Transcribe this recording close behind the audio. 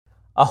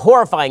A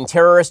horrifying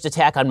terrorist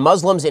attack on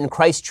Muslims in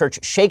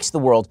Christchurch shakes the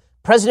world.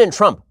 President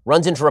Trump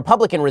runs into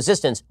Republican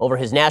resistance over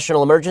his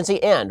national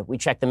emergency, and we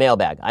check the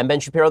mailbag. I'm Ben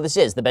Shapiro. This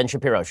is The Ben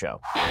Shapiro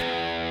Show.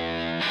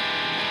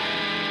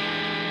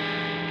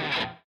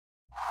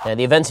 Now,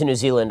 the events in New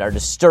Zealand are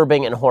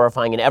disturbing and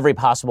horrifying in every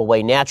possible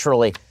way.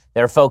 Naturally,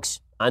 there are folks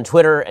on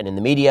Twitter and in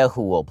the media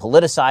who will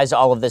politicize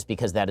all of this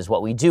because that is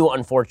what we do,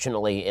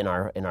 unfortunately, in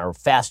our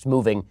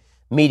fast-moving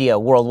media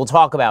world. We'll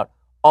talk about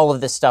all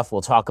of this stuff.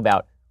 We'll talk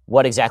about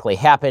what exactly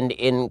happened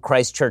in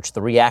Christchurch,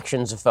 the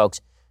reactions of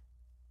folks.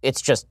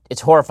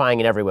 It's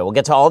horrifying in every way. We'll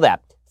get to all of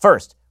that.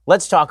 First,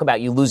 let's talk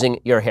about you losing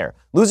your hair.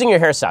 Losing your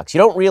hair sucks. You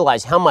don't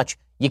realize how much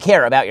you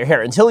care about your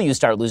hair until you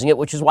start losing it,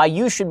 which is why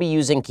you should be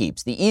using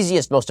Keeps, the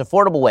easiest, most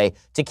affordable way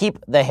to keep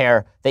the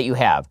hair that you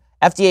have.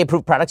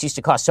 FDA-approved products used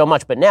to cost so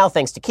much, but now,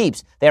 thanks to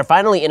Keeps, they are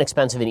finally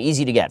inexpensive and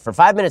easy to get. For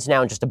 5 minutes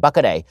now and just $1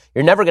 a day,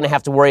 you're never going to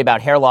have to worry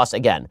about hair loss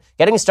again.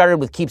 Getting started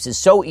with Keeps is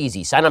so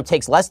easy. Sign up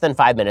takes less than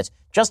 5 minutes.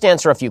 Just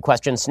answer a few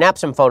questions, snap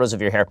some photos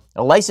of your hair.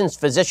 A licensed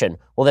physician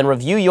will then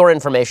review your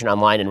information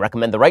online and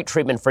recommend the right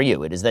treatment for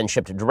you. It is then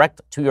shipped direct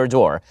to your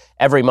door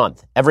every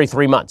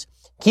 3 months.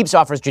 Keeps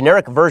offers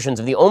generic versions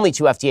of the only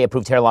 2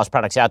 FDA-approved hair loss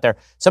products out there.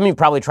 Some of you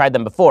probably tried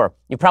them before.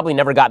 You've probably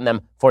never gotten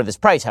them for this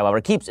price,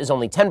 however. Keeps is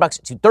only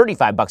 $10 to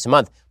 $35 a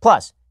month.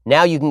 Plus,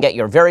 now you can get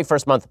your very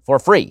first month for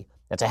free.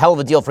 That's a hell of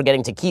a deal for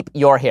getting to keep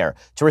your hair.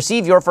 To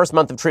receive your first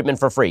month of treatment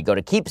for free, go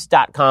to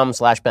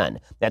Keeps.com/Ben.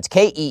 That's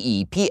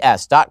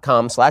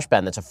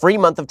KEEPS.com/Ben. That's a free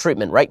month of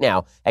treatment right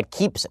now at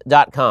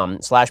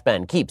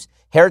Keeps.com/Ben. Keeps.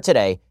 Hair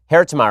today,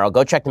 hair tomorrow.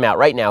 Go check them out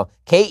right now.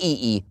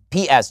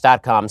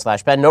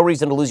 KEEPS.com/Ben. No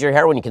reason to lose your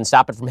hair when you can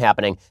stop it from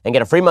happening and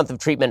get a free month of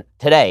treatment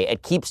today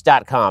at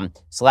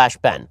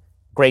Keeps.com/Ben.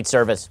 Great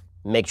service.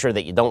 Make sure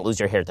that you don't lose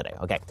your hair today.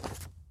 Okay.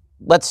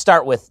 Let's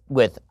start with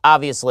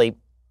obviously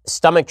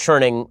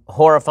stomach-churning,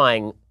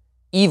 horrifying,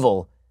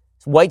 evil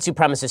white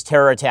supremacist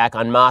terror attack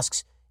on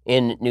mosques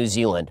in New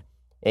Zealand.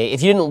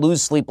 If you didn't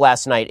lose sleep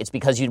last night, it's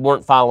because you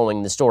weren't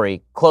following the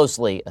story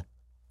closely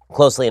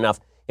enough.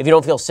 If you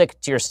don't feel sick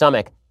to your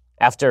stomach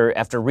after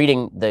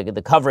reading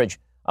the coverage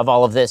of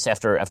all of this,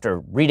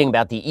 after reading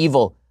about the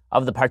evil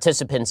of the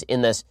participants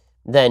in this,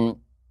 then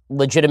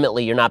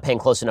legitimately you're not paying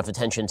close enough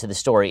attention to the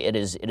story. It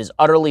is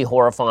utterly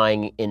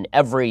horrifying in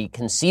every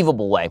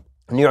conceivable way.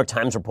 New York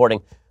Times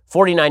reporting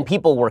 49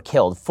 people were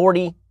killed.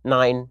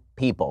 49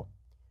 people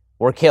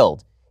were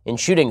killed in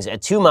shootings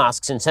at 2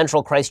 mosques in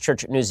central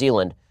Christchurch, New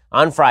Zealand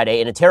on Friday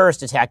in a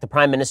terrorist attack the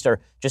Prime Minister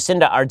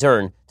Jacinda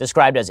Ardern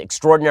described as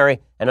extraordinary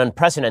and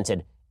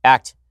unprecedented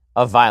act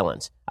of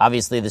violence.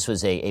 Obviously, this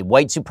was a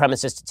white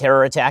supremacist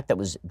terror attack that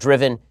was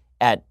driven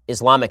at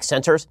Islamic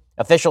centers.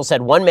 Officials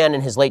said one man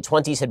in his late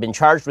 20s had been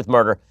charged with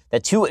murder,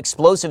 that 2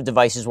 explosive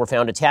devices were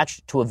found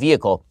attached to a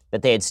vehicle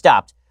that they had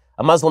stopped.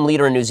 A Muslim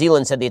leader in New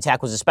Zealand said the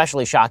attack was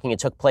especially shocking. It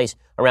took place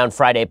around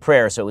Friday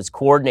prayer, so it was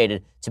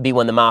coordinated to be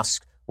when the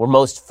mosques were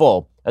most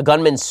full. A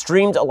gunman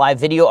streamed a live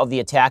video of the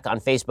attack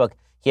on Facebook.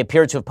 He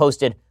appeared to have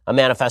posted a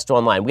manifesto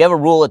online. We have a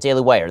rule at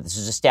Daily Wire. This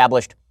was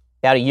established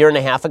about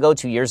 1.5 years ago,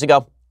 2 years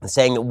ago,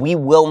 saying that we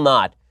will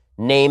not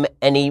name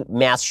any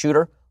mass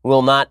shooter. We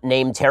will not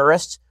name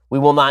terrorists. We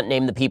will not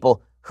name the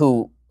people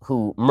who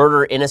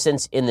murder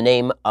innocents in the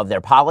name of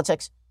their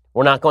politics.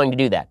 We're not going to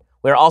do that.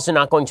 We're also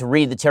not going to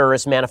read the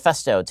terrorist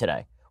manifesto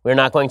today. We're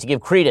not going to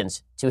give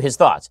credence to his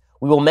thoughts.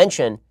 We will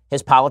mention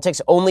his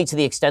politics only to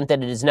the extent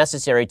that it is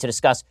necessary to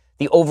discuss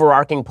the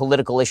overarching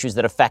political issues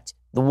that affect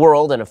the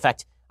world and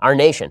affect our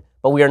nation.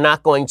 But we are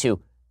not going to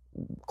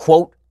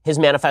quote his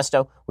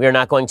manifesto. We are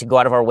not going to go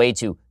out of our way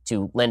to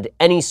lend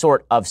any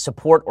sort of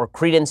support or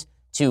credence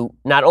to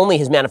not only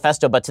his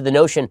manifesto, but to the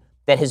notion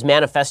that his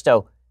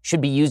manifesto should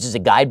be used as a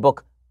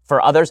guidebook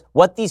for others.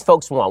 What these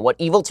folks want, what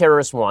evil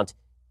terrorists want,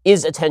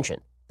 is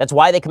attention. That's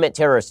why they commit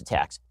terrorist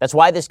attacks. That's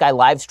why this guy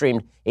live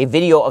streamed a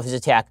video of his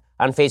attack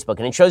on Facebook.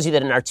 And it shows you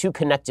that in our too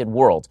connected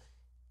world,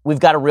 we've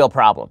got a real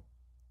problem.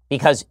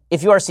 Because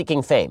if you are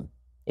seeking fame,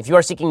 if you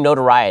are seeking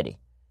notoriety,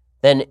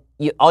 then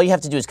all you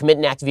have to do is commit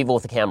an act of evil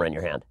with a camera in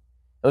your hand.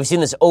 And we've seen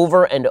this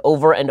over and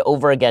over and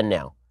over again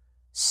now.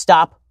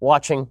 Stop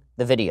watching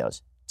the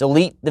videos.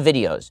 Delete the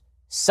videos.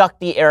 Suck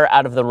the air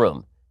out of the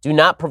room. Do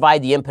not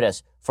provide the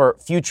impetus for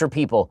future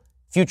people,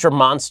 future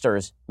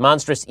monsters,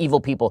 monstrous evil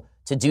people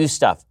to do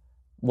stuff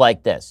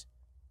like this.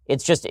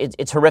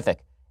 It's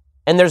horrific.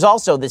 And there's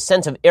also this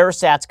sense of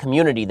ersatz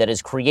community that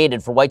is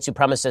created for white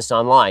supremacists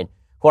online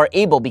who are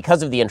able,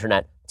 because of the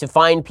internet, to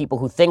find people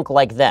who think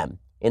like them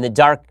in the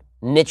dark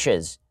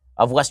niches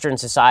of Western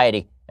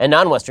society and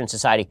non-Western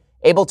society,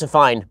 able to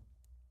find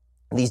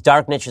these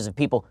dark niches of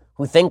people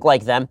who think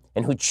like them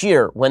and who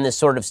cheer when this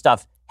sort of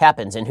stuff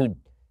happens and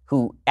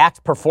who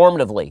act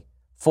performatively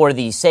for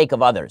the sake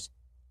of others.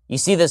 You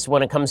see this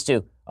when it comes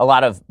to a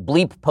lot of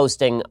bleep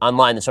posting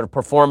online, the sort of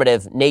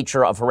performative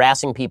nature of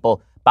harassing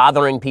people,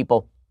 bothering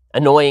people,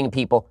 annoying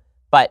people.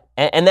 But,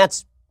 and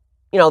that's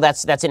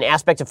an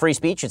aspect of free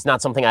speech. It's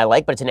not something I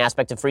like, but it's an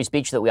aspect of free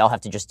speech that we all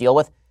have to just deal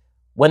with.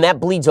 When that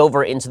bleeds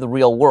over into the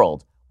real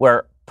world,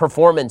 where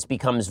performance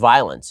becomes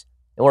violence,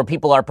 and where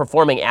people are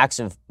performing acts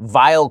of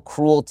vile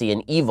cruelty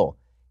and evil,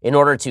 in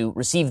order to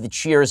receive the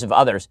cheers of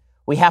others,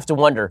 we have to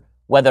wonder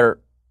whether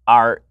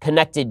our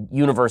connected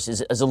universe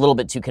is a little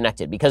bit too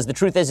connected, because the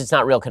truth is it's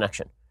not real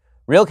connection.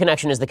 Real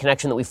connection is the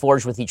connection that we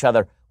forge with each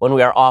other when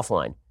we are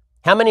offline.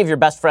 How many of your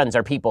best friends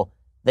are people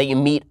that you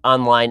meet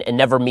online and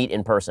never meet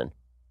in person?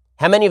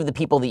 How many of the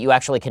people that you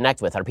actually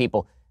connect with are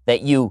people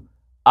that you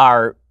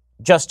are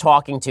just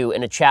talking to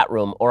in a chat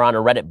room or on a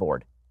Reddit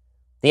board?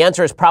 The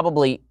answer is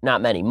probably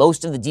not many.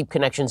 Most of the deep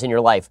connections in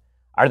your life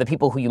are the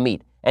people who you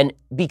meet. And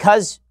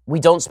because we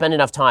don't spend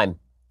enough time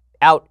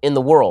out in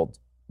the world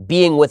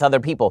being with other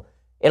people,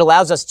 it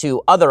allows us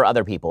to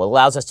other people. It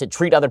allows us to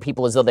treat other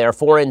people as though they are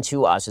foreign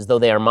to us, as though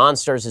they are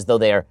monsters, as though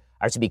they are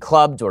to be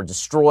clubbed or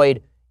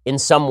destroyed in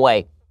some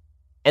way.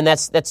 And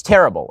that's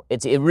terrible.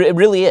 It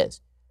really is.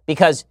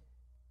 Because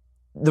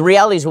the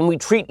reality is when we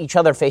treat each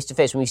other face to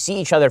face, when we see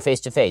each other face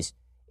to face,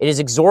 it is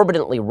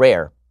exorbitantly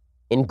rare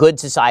in good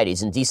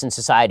societies, in decent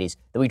societies,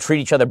 that we treat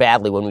each other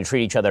badly when we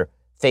treat each other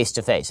face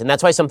to face. And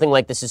that's why something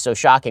like this is so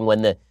shocking,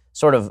 when the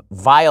sort of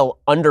vile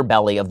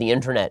underbelly of the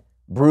internet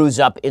brews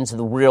up into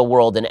the real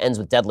world and ends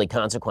with deadly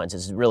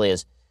consequences. It really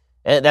is.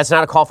 And that's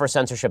not a call for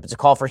censorship. It's a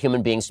call for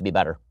human beings to be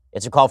better.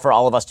 It's a call for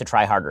all of us to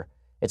try harder.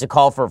 It's a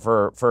call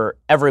for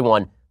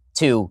everyone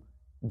to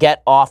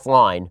get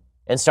offline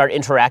and start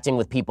interacting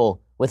with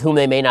people with whom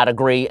they may not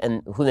agree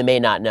and who they may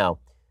not know.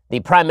 The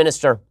Prime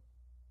Minister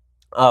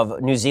of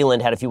New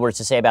Zealand had a few words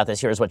to say about this.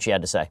 Here's what she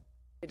had to say.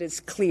 It is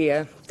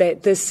clear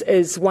that this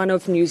is one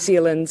of New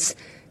Zealand's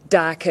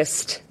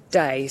darkest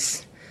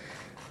days.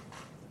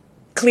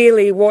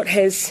 Clearly, what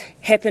has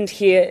happened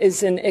here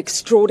is an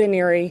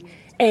extraordinary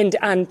and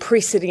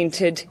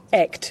unprecedented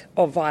act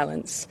of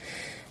violence.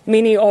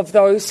 Many of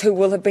those who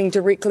will have been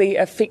directly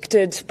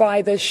affected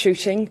by this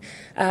shooting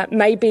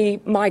may be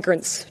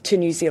migrants to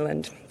New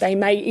Zealand. They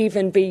may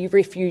even be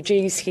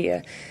refugees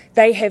here.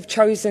 They have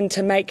chosen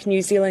to make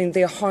New Zealand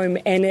their home,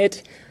 and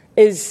it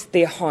is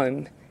their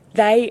home.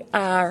 They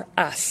are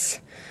us.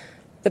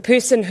 The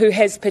person who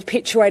has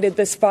perpetuated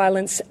this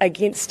violence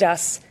against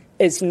us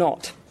is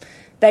not.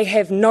 They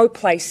have no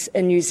place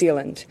in New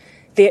Zealand.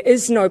 There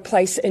is no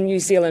place in New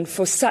Zealand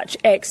for such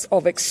acts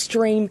of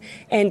extreme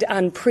and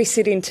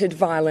unprecedented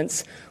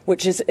violence,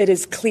 which it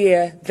is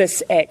clear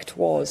this act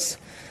was.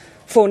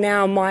 For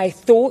now, my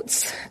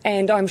thoughts,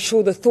 and I'm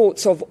sure the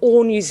thoughts of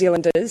all New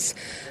Zealanders,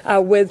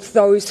 are with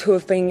those who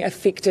have been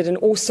affected and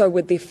also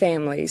with their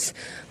families.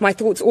 My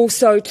thoughts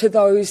also to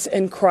those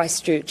in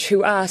Christchurch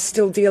who are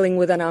still dealing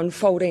with an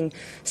unfolding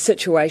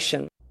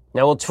situation.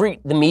 Now, we'll treat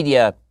the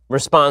media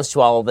response to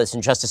all of this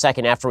in just a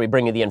second after we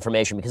bring you the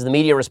information, because the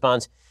media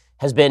response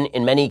has been,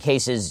 in many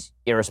cases,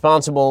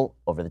 irresponsible,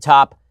 over the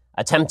top,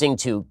 attempting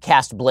to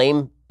cast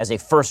blame as a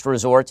first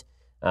resort,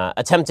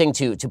 attempting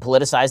to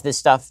politicize this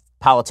stuff.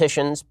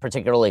 Politicians,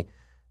 particularly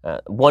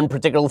one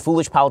particular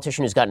foolish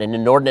politician who's gotten an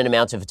inordinate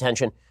amount of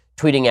attention,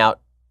 tweeting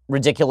out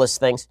ridiculous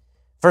things.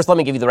 First, let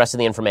me give you the rest of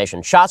the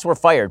information. Shots were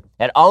fired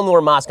at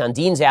Al-Noor Mosque on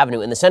Deans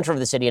Avenue in the center of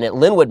the city and at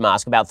Linwood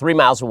Mosque about 3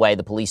 miles away,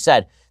 the police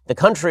said. The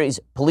country's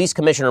police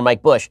commissioner,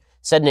 Mike Bush,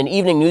 said in an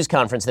evening news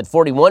conference that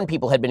 41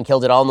 people had been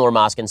killed at Al-Noor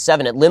Mosque and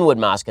 7 at Linwood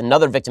Mosque.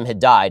 Another victim had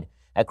died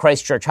at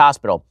Christchurch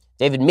Hospital.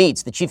 David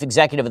Meats, the chief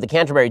executive of the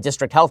Canterbury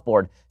District Health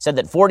Board, said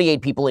that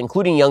 48 people,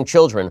 including young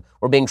children,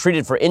 were being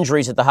treated for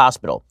injuries at the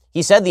hospital.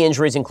 He said the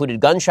injuries included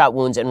gunshot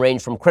wounds and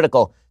ranged from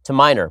critical to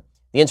minor.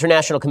 The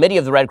International Committee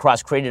of the Red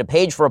Cross created a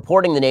page for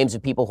reporting the names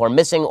of people who are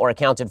missing or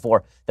accounted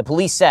for. The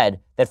police said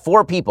that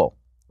 4 people,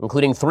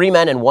 including 3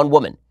 men and 1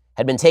 woman,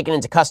 had been taken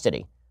into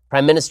custody.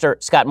 Prime Minister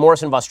Scott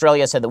Morrison of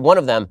Australia said that one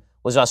of them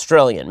was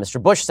Australian.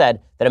 Mr. Bush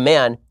said that a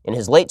man in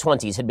his late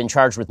 20s had been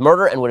charged with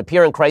murder and would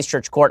appear in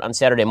Christchurch court on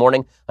Saturday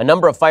morning. A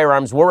number of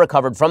firearms were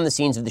recovered from the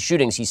scenes of the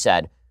shootings, he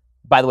said.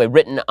 By the way,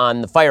 written on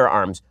the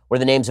firearms were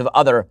the names of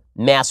other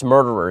mass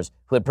murderers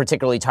who had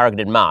particularly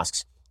targeted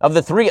mosques. Of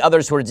the 3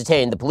 others who were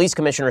detained, the police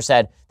commissioner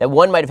said that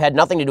one might have had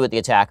nothing to do with the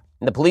attack,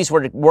 and the police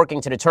were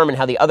working to determine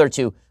how the other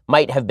 2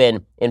 might have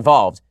been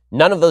involved.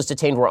 None of those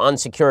detained were on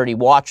security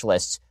watch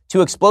lists.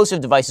 2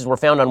 explosive devices were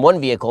found on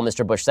one vehicle,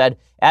 Mr. Bush said,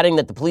 adding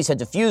that the police had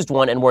defused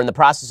one and were in the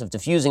process of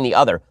defusing the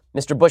other.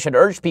 Mr. Bush had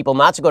urged people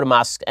not to go to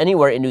mosques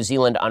anywhere in New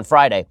Zealand on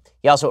Friday.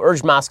 He also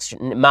urged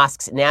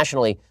mosques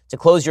nationally to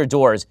close your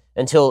doors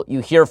until you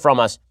hear from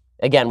us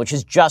again, which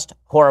is just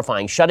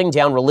horrifying. Shutting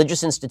down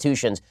religious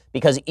institutions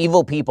because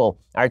evil people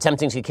are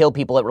attempting to kill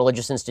people at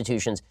religious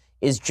institutions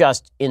is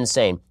just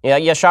insane.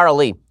 Yashar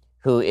Ali,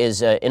 who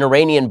is an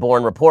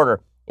Iranian-born reporter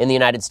in the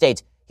United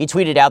States, he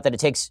tweeted out that it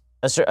takes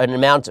an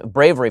amount of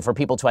bravery for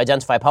people to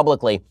identify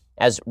publicly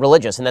as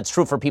religious, and that's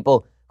true for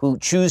people who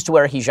choose to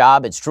wear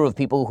hijab. It's true of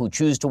people who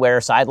choose to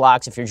wear side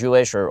locks if you're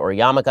Jewish or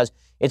yarmulkes.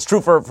 It's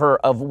true for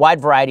a wide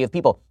variety of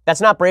people.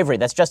 That's not bravery.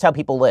 That's just how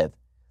people live.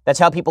 That's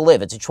how people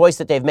live. It's a choice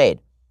that they've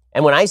made.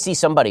 And when I see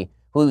somebody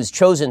who's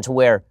chosen to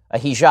wear a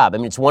hijab, I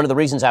mean, it's one of the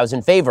reasons I was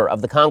in favor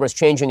of the Congress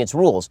changing its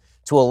rules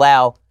to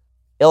allow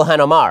Ilhan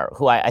Omar,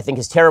 who I think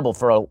is terrible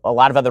for a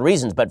lot of other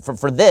reasons, but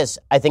for this,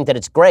 I think that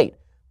it's great.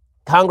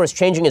 Congress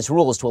changing its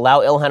rules to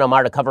allow Ilhan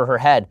Omar to cover her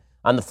head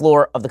on the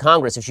floor of the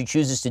Congress if she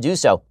chooses to do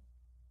so.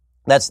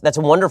 That's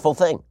a wonderful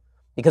thing.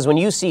 Because when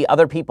you see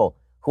other people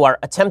who are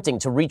attempting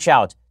to reach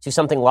out to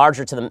something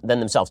larger to them than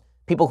themselves,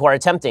 people who are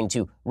attempting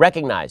to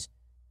recognize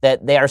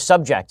that they are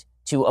subject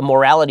to a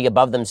morality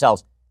above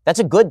themselves, that's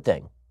a good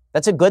thing.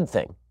 That's a good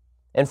thing.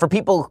 And for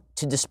people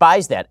to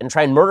despise that and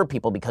try and murder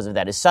people because of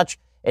that is such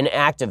an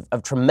act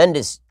of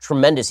tremendous,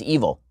 tremendous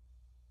evil.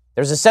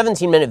 There's a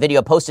 17-minute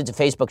video posted to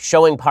Facebook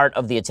showing part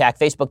of the attack.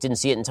 Facebook didn't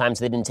see it in time,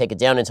 so they didn't take it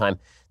down in time.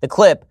 The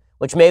clip,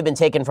 which may have been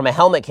taken from a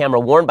helmet camera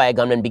worn by a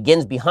gunman,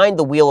 begins behind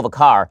the wheel of a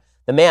car.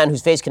 The man,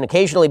 whose face can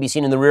occasionally be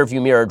seen in the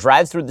rearview mirror,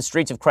 drives through the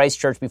streets of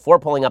Christchurch before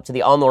pulling up to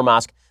the Al-Noor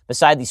Mosque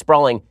beside the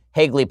sprawling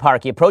Hagley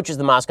Park. He approaches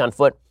the mosque on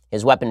foot,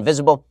 his weapon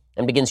visible,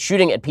 and begins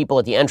shooting at people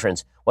at the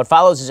entrance. What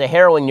follows is a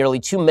harrowing nearly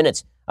 2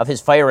 minutes of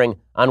his firing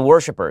on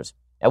worshippers.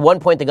 At one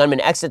point, the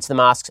gunman exits the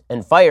mosque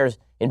and fires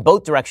in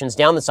both directions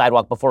down the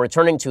sidewalk before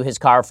returning to his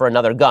car for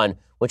another gun,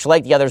 which,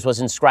 like the others,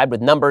 was inscribed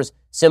with numbers,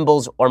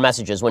 symbols, or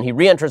messages. When he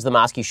re-enters the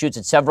mosque, he shoots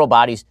at several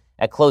bodies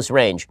at close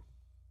range.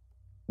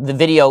 The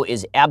video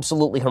is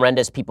absolutely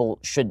horrendous. People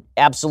should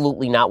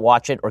absolutely not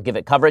watch it or give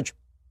it coverage.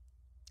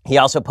 He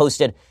also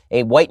posted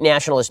a white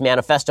nationalist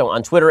manifesto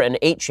on Twitter and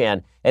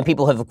 8chan, and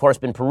people have, of course,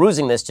 been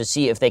perusing this to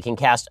see if they can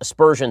cast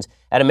aspersions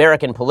at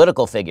American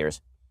political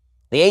figures.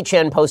 The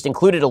 8chan post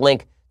included a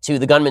link to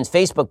the gunman's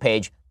Facebook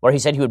page where he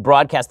said he would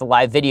broadcast the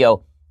live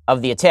video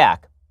of the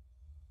attack.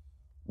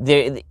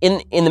 In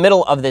the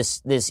middle of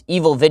this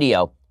evil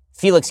video,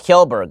 Felix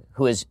Kjellberg,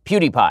 who is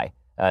PewDiePie,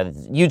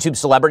 YouTube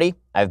celebrity,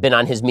 I've been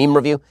on his meme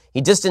review,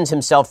 he distanced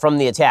himself from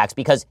the attacks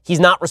because he's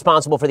not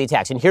responsible for the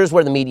attacks. And here's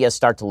where the media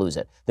start to lose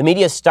it. The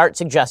media start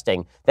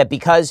suggesting that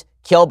because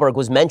Kjellberg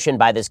was mentioned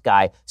by this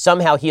guy,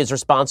 somehow he is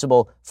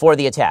responsible for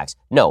the attacks.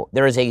 No,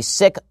 there is a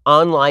sick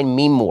online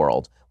meme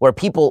world where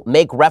people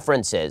make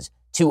references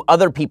to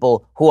other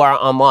people who are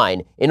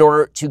online in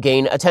order to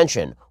gain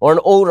attention or in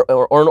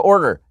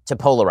order to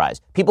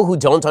polarize. People who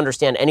don't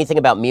understand anything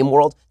about meme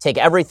world take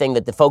everything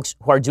that the folks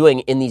who are doing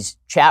in these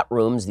chat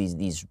rooms,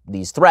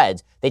 these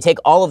threads, they take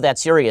all of that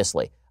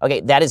seriously.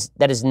 Okay, that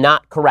is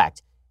not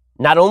correct.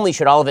 Not only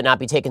should all of it not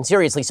be taken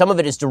seriously, some of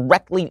it is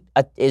directly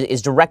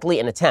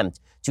an attempt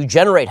to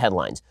generate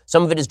headlines.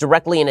 Some of it is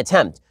directly an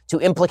attempt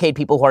to implicate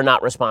people who are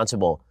not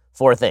responsible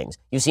for things.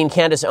 You've seen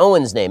Candace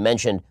Owens' name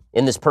mentioned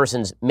in this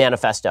person's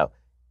manifesto.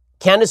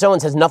 Candace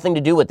Owens has nothing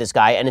to do with this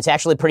guy, and it's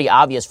actually pretty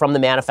obvious from the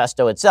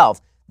manifesto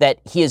itself that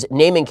he is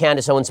naming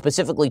Candace Owens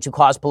specifically to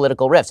cause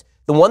political rifts.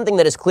 The one thing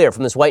that is clear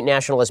from this white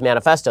nationalist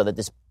manifesto that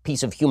this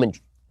piece of human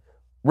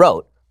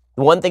wrote,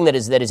 the one thing that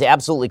is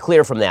absolutely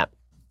clear from that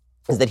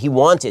is that he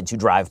wanted to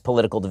drive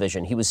political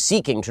division. He was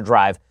seeking to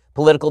drive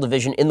political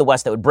division in the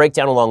West that would break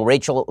down along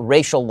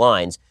racial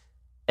lines,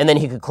 and then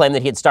he could claim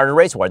that he had started a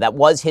race war. That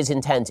was his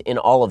intent in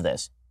all of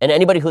this. And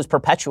anybody who's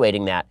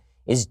perpetuating that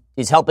is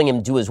helping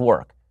him do his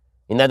work.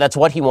 And that's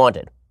what he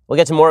wanted. We'll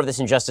get to more of this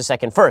in just a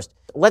second. First,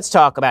 let's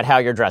talk about how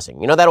you're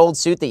dressing. You know that old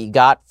suit that you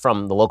got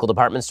from the local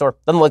department store?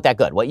 Doesn't look that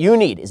good. What you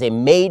need is a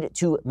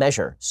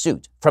made-to-measure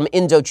suit from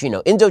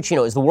Indochino.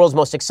 Indochino is the world's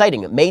most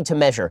exciting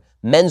made-to-measure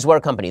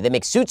menswear company. They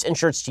make suits and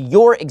shirts to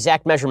your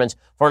exact measurements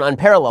for an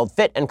unparalleled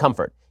fit and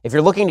comfort. If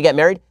you're looking to get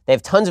married, they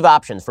have tons of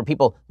options for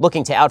people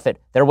looking to outfit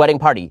their wedding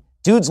party.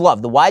 Dudes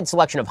love the wide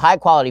selection of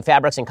high-quality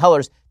fabrics and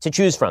colors to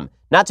choose from,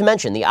 not to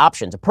mention the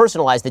option to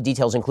personalize the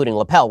details, including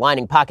lapel,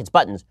 lining, pockets,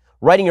 buttons,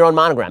 writing your own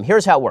monogram.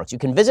 Here's how it works. You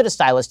can visit a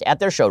stylist at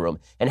their showroom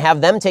and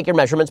have them take your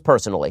measurements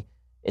personally.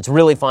 It's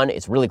really fun.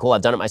 It's really cool.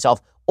 I've done it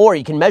myself. Or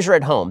you can measure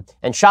at home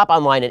and shop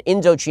online at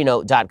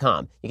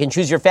Indochino.com. You can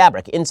choose your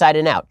fabric inside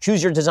and out.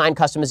 Choose your design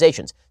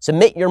customizations.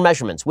 Submit your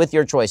measurements with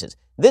your choices.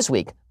 This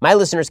week, my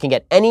listeners can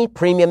get any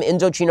premium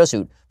Indochino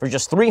suit for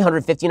just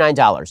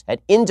 $359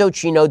 at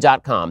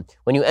Indochino.com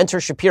when you enter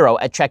Shapiro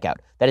at checkout.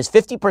 That is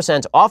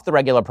 50% off the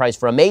regular price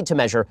for a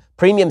made-to-measure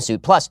premium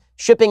suit. Plus,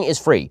 shipping is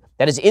free.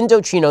 That is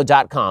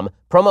Indochino.com,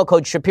 promo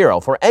code Shapiro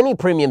for any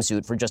premium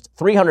suit for just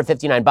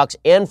 $359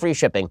 and free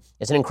shipping.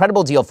 It's an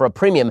incredible deal for a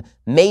premium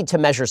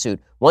made-to-measure suit.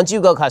 Once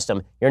you go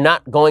custom, you're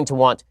not going to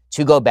want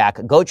to go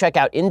back. Go check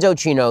out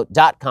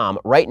Indochino.com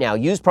right now.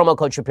 Use promo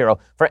code Shapiro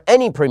for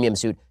any premium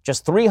suit,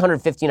 just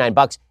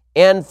 $359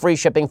 and free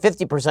shipping,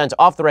 50%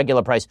 off the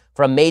regular price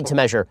for a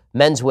made-to-measure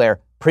menswear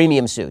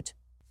premium suit.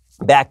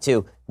 Back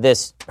to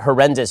this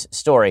horrendous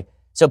story.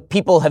 So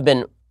people have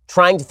been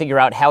trying to figure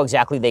out how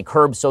exactly they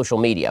curb social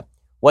media,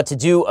 what to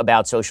do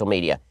about social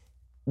media.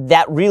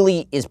 That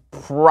really is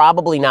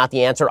probably not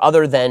the answer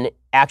other than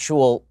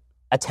actual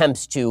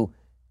attempts to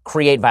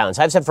create violence.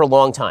 I've said for a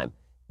long time,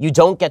 you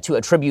don't get to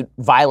attribute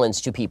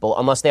violence to people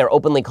unless they are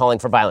openly calling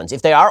for violence.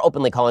 If they are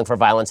openly calling for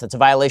violence, that's a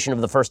violation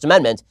of the First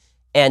Amendment,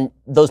 and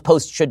those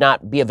posts should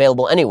not be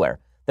available anywhere.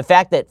 The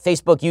fact that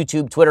Facebook,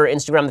 YouTube, Twitter,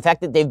 Instagram, the fact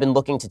that they've been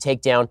looking to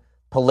take down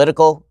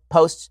political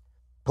posts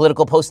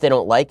they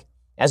don't like,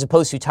 as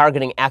opposed to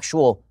targeting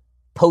actual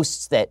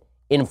posts that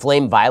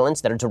inflame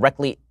violence, that are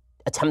directly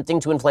attempting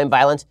to inflame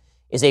violence,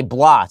 is a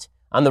blot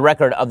on the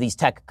record of these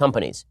tech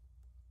companies.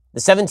 The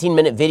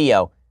 17-minute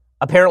video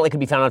apparently could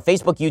be found on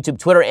Facebook, YouTube,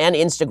 Twitter, and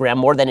Instagram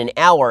more than an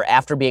hour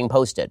after being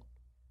posted.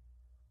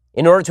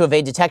 In order to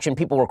evade detection,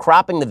 people were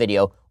cropping the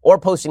video or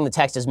posting the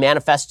text as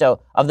manifesto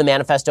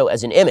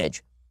as an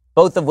image,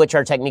 both of which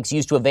are techniques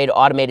used to evade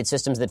automated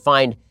systems that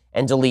find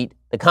and delete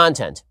the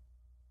content.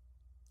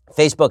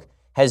 Facebook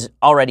has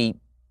already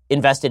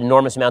invested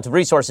enormous amounts of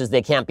resources.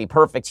 They can't be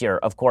perfect here,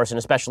 of course, and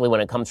especially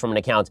when it comes from an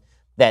account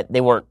that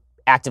they weren't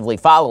actively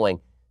following.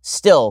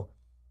 Still,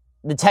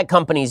 the tech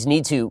companies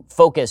need to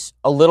focus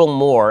a little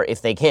more,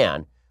 if they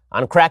can,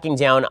 on cracking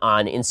down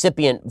on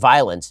incipient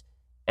violence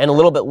and a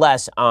little bit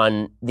less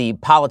on the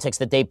politics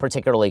that they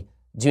particularly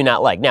do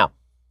not like. Now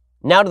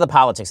to the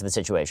politics of the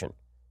situation.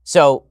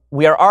 So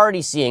we are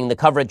already seeing the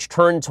coverage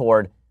turn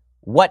toward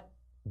what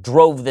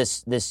drove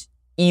this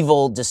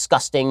evil,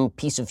 disgusting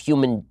piece of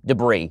human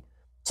debris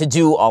to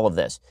do all of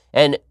this.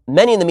 And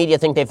many in the media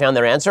think they found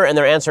their answer, and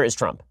their answer is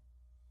Trump.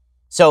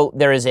 So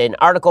there is an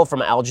article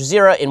from Al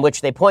Jazeera in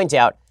which they point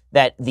out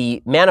that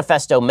the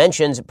manifesto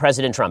mentions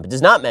President Trump. It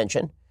does not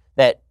mention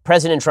that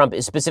President Trump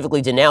is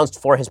specifically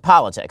denounced for his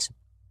politics.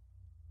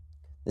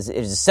 It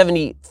is a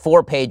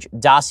 74-page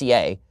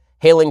dossier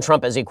hailing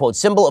Trump as a, quote,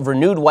 symbol of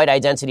renewed white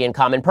identity and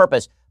common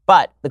purpose.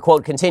 But the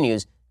quote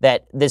continues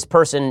that this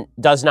person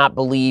does not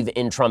believe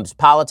in Trump's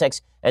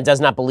politics and does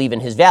not believe in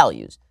his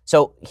values.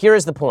 So here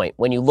is the point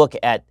when you look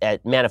at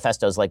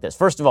manifestos like this.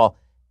 First of all,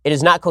 it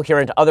is not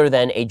coherent other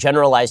than a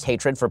generalized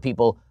hatred for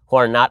people who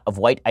are not of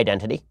white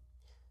identity.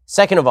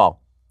 Second of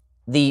all,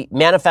 the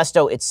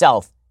manifesto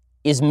itself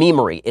is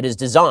memery. It is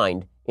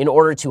designed in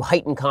order to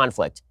heighten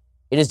conflict.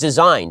 It is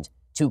designed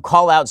to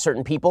call out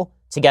certain people,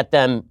 to get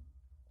them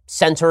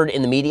centered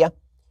in the media.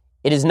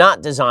 It is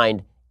not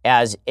designed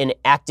as an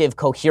active,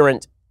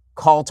 coherent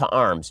call to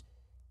arms.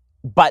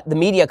 But the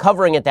media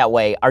covering it that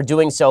way are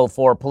doing so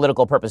for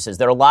political purposes.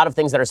 There are a lot of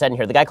things that are said in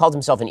here. The guy called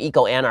himself an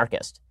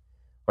eco-anarchist,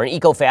 or an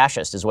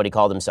eco-fascist is what he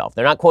called himself.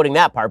 They're not quoting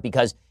that part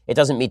because it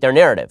doesn't meet their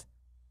narrative.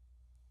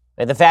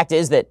 And the fact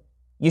is that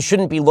you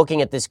shouldn't be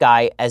looking at this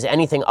guy as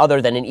anything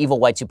other than an evil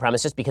white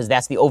supremacist because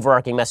that's the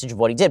overarching message of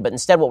what he did. But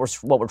instead, what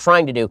we're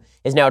trying to do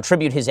is now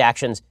attribute his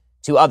actions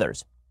to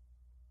others.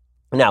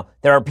 Now,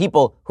 there are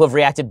people who have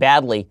reacted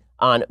badly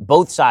on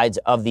both sides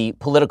of the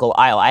political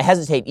aisle. I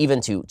hesitate even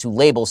to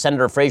label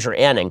Senator Fraser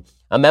Anning,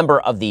 a member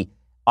of the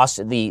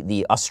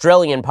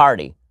Australian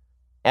Party,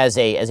 as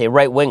a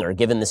right-winger,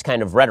 given this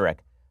kind of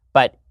rhetoric.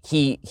 But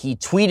he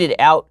tweeted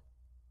out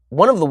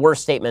one of the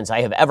worst statements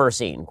I have ever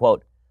seen,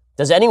 quote,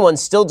 "Does anyone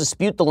still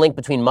dispute the link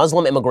between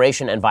Muslim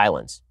immigration and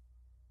violence?"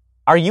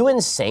 Are you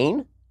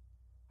insane?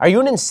 Are you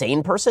an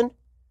insane person?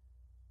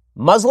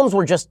 Muslims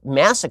were just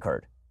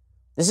massacred.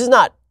 This is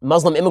not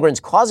Muslim immigrants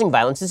causing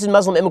violence. This is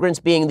Muslim immigrants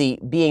being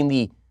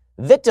the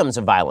victims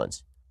of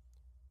violence.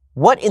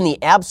 What in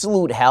the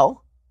absolute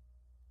hell?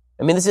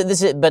 I mean,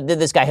 but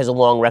this guy has a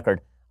long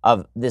record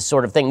of this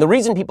sort of thing. The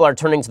reason people are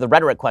turning to the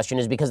rhetoric question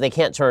is because they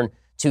can't turn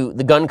to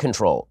the gun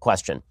control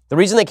question. The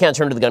reason they can't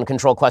turn to the gun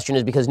control question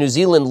is because New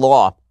Zealand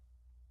law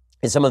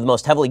is some of the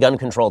most heavily gun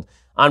controlled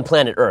on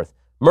planet Earth.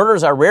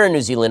 Murders are rare in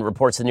New Zealand,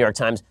 reports the New York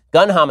Times.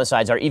 Gun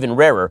homicides are even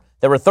rarer.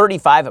 There were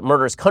 35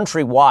 murders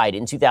countrywide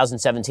in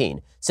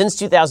 2017. Since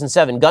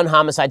 2007, gun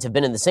homicides have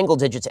been in the single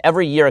digits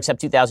every year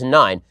except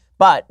 2009,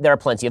 but there are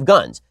plenty of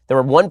guns. There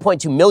were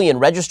 1.2 million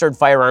registered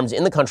firearms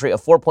in the country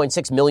of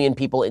 4.6 million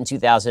people in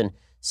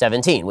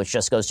 2017, which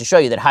just goes to show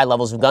you that high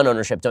levels of gun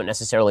ownership don't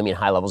necessarily mean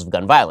high levels of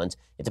gun violence.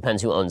 It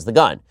depends who owns the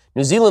gun.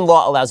 New Zealand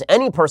law allows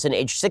any person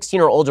aged 16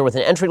 or older with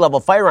an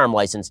entry-level firearm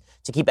license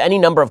to keep any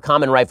number of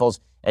common rifles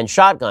and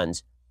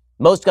shotguns.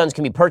 Most guns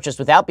can be purchased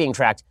without being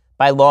tracked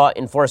by law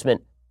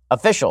enforcement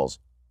officials.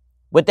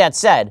 With that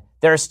said,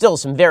 there are still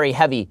some very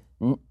heavy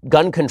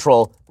gun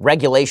control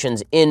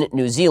regulations in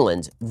New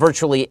Zealand.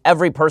 Virtually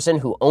every person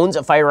who owns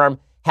a firearm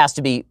has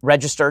to be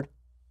registered.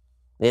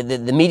 The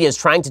media is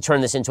trying to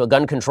turn this into a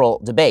gun control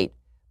debate.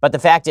 But the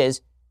fact is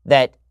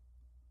that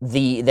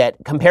that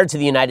compared to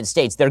the United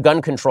States, their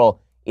gun control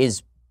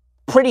is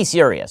pretty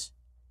serious.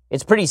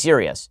 It's pretty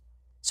serious.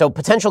 So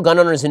potential gun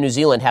owners in New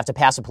Zealand have to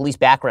pass a police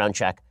background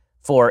check.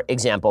 For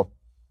example,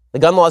 the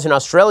gun laws in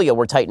Australia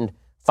were tightened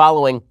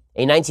following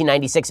a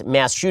 1996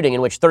 mass shooting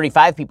in which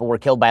 35 people were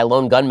killed by a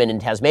lone gunman in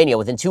Tasmania.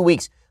 Within 2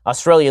 weeks,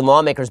 Australian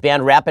lawmakers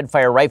banned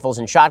rapid-fire rifles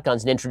and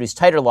shotguns and introduced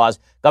tighter laws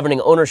governing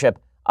ownership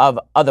of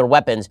other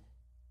weapons.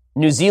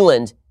 New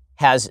Zealand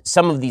has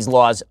some of these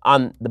laws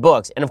on the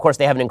books, and of course,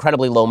 they have an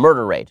incredibly low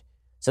murder rate.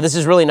 So this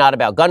is really not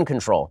about gun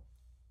control.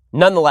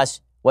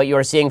 Nonetheless, what you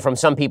are seeing from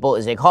some people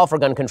is a call for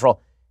gun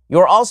control.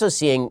 You're also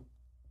seeing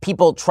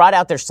people trot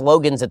out their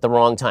slogans at the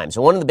wrong time.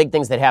 So one of the big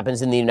things that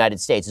happens in the United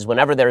States is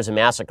whenever there is a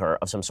massacre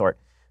of some sort,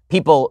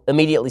 people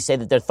immediately say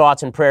that their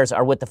thoughts and prayers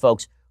are with the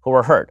folks who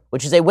were hurt,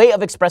 which is a way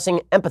of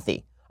expressing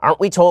empathy. Aren't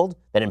we told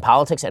that in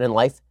politics and in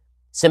life,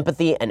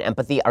 sympathy and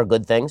empathy are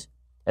good things?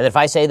 And if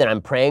I say that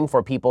I'm praying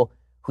for people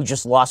who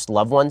just lost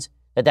loved ones,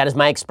 that is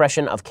my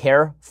expression of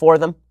care for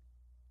them?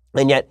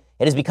 And yet,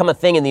 it has become a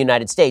thing in the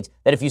United States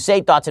that if you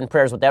say thoughts and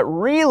prayers, what that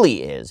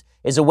really is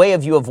a way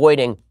of you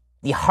avoiding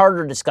the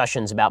harder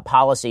discussions about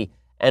policy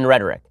and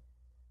rhetoric.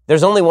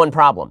 There's only one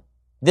problem.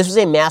 This was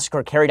a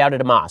massacre carried out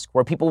at a mosque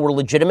where people were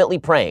legitimately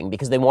praying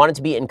because they wanted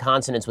to be in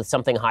consonance with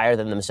something higher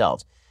than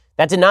themselves.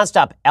 That did not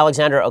stop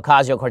Alexandra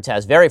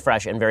Ocasio-Cortez, very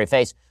fresh and very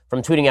face,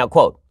 from tweeting out,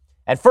 quote,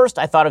 "At first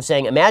I thought of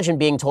saying, imagine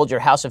being told your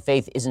house of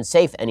faith isn't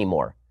safe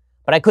anymore.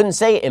 But I couldn't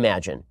say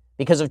imagine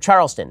because of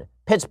Charleston,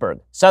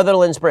 Pittsburgh,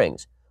 Sutherland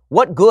Springs.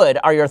 What good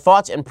are your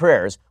thoughts and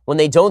prayers when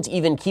they don't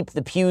even keep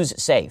the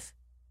pews safe?"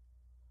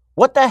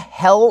 What the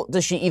hell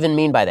does she even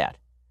mean by that?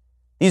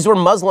 These were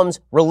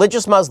Muslims,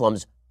 religious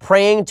Muslims,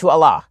 praying to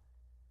Allah.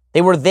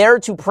 They were there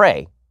to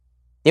pray.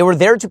 They were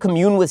there to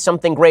commune with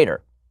something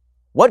greater.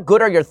 What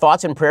good are your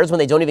thoughts and prayers when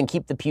they don't even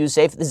keep the pews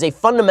safe? This is a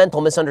fundamental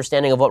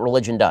misunderstanding of what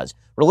religion does.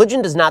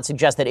 Religion does not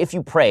suggest that if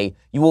you pray,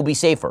 you will be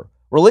safer.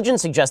 Religion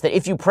suggests that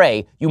if you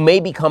pray, you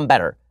may become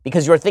better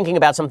because you're thinking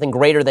about something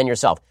greater than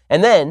yourself.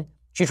 And then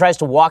she tries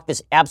to walk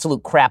this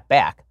absolute crap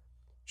back.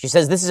 She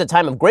says this is a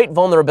time of great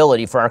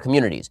vulnerability for our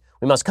communities.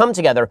 We must come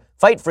together,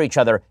 fight for each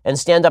other, and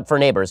stand up for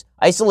neighbors.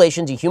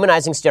 Isolation,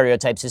 dehumanizing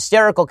stereotypes,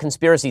 hysterical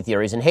conspiracy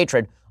theories, and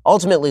hatred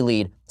ultimately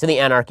lead to the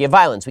anarchy of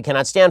violence. We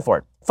cannot stand for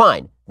it.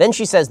 Fine. Then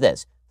she says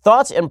this: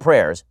 thoughts and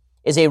prayers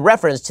is a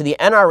reference to the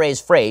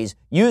NRA's phrase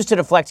used to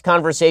deflect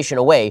conversation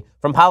away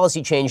from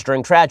policy change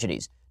during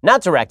tragedies,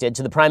 not directed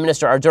to the Prime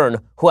Minister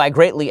Ardern, who I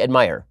greatly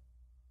admire.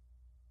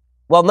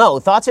 Well, no,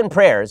 thoughts and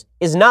prayers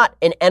is not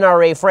an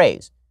NRA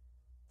phrase.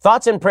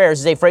 Thoughts and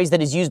prayers is a phrase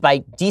that is used by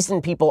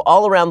decent people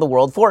all around the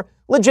world for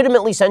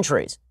legitimately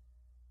centuries.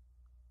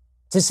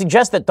 To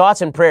suggest that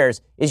thoughts and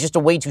prayers is just a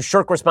way to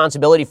shirk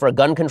responsibility for a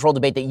gun control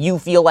debate that you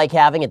feel like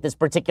having at this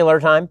particular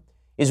time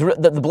is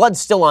the blood's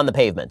still on the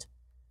pavement.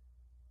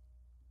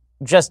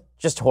 Just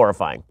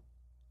horrifying.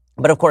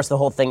 But of course, the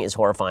whole thing is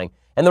horrifying,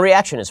 and the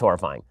reaction is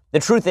horrifying. The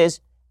truth is,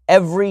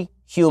 every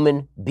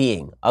human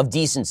being of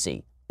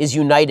decency is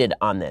united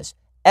on this.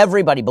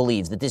 Everybody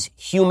believes that this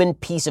human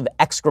piece of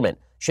excrement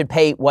should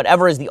pay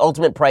whatever is the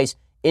ultimate price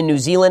in New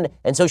Zealand,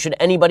 and so should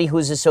anybody who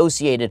is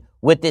associated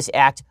with this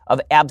act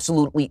of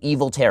absolutely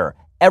evil terror.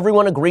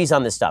 Everyone agrees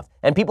on this stuff.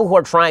 And people who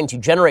are trying to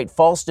generate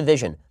false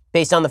division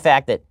based on the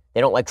fact that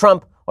they don't like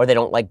Trump, or they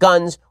don't like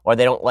guns, or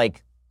they don't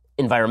like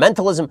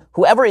environmentalism,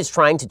 whoever is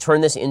trying to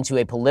turn this into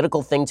a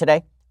political thing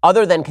today,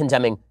 other than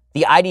condemning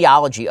the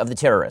ideology of the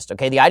terrorist,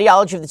 okay? The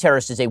ideology of the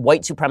terrorist is a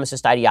white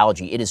supremacist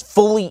ideology. It is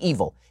fully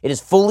evil. It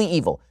is fully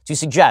evil to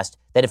suggest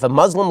that if a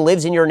Muslim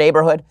lives in your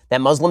neighborhood,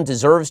 that Muslim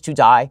deserves to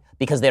die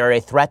because they are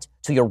a threat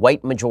to your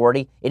white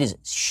majority. It is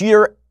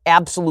sheer,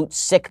 absolute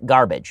sick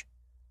garbage.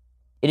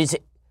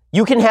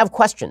 You can have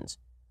questions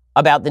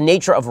about the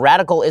nature of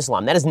radical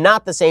Islam. That is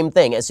not the same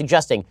thing as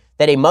suggesting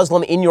that a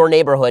Muslim in your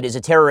neighborhood is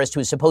a terrorist who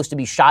is supposed to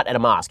be shot at a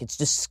mosque. It's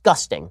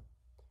disgusting.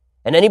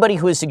 And anybody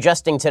who is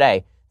suggesting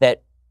today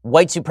that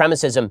white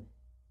supremacism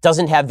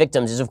doesn't have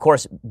victims is, of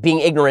course, being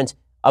ignorant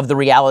of the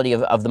reality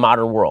of the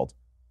modern world.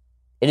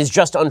 It is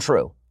just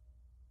untrue.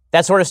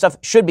 That sort of stuff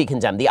should be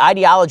condemned. The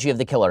ideology of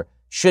the killer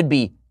should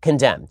be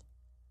condemned.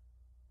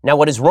 Now,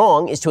 what is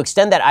wrong is to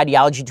extend that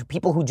ideology to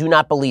people who do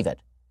not believe it.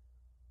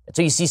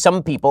 So you see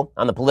some people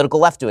on the political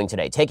left doing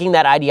today, taking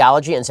that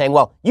ideology and saying,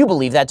 well, you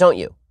believe that, don't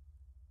you?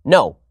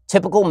 No,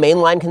 typical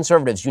mainline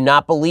conservatives do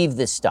not believe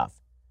this stuff.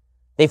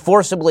 They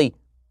forcibly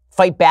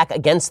fight back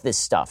against this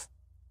stuff.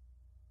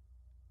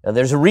 Now,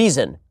 there's a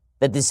reason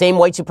that the same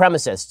white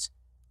supremacists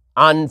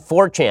on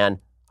 4chan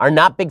are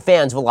not big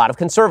fans of a lot of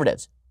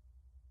conservatives.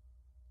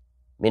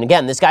 I mean,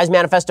 again, this guy's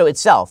manifesto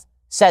itself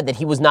said that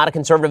he was not a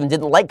conservative and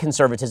didn't like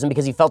conservatism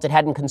because he felt it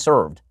hadn't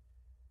conserved.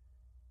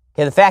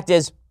 Okay, the fact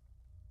is,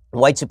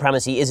 white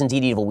supremacy is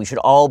indeed evil. We should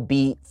all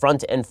be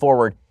front and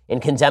forward in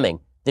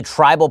condemning the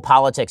tribal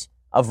politics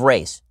of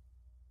race.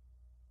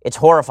 It's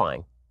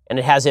horrifying, and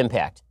it has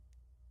impact.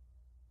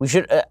 We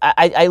should.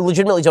 I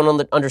legitimately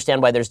don't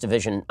understand why there's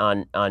division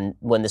on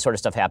when this sort of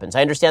stuff happens.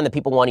 I understand that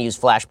people want to use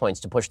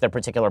flashpoints to push their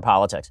particular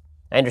politics.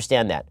 I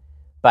understand that.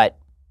 But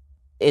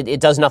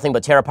it does nothing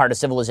but tear apart a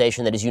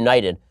civilization that is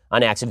united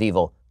on acts of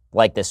evil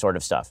like this sort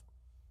of stuff.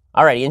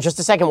 All right, in just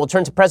a second, we'll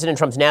turn to President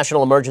Trump's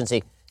national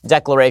emergency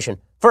declaration.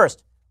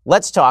 First,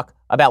 let's talk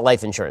about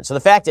life insurance. So the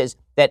fact is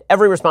that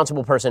every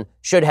responsible person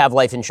should have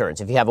life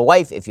insurance. If you have a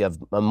wife, if you have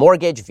a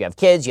mortgage, if you have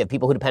kids, you have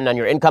people who depend on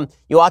your income,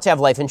 you ought to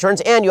have life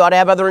insurance, and you ought to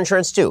have other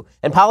insurance too.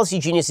 And Policy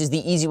Genius is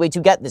the easy way to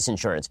get this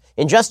insurance.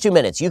 In just 2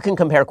 minutes, you can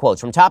compare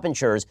quotes from top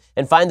insurers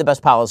and find the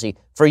best policy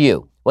for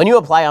you. When you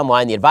apply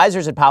online, the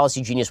advisors at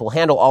Policy Genius will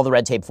handle all the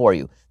red tape for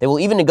you. They will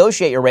even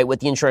negotiate your rate with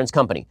the insurance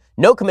company.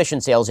 No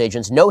commission sales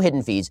agents, no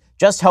hidden fees,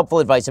 just helpful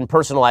advice and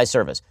personalized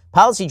service.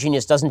 Policy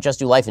Genius doesn't just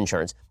do life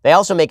insurance. They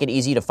also make it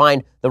easy to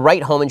find the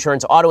right home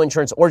insurance, auto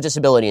insurance, or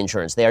disability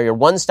insurance. They are your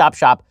one-stop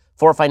shop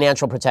for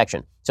financial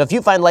protection. So if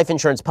you find life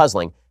insurance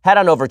puzzling, head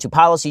on over to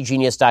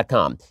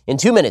PolicyGenius.com. In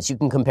 2 minutes, you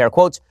can compare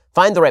quotes,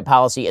 find the right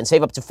policy, and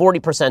save up to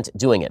 40%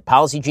 doing it.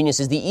 Policy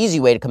Genius is the easy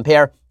way to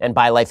compare and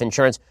buy life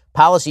insurance.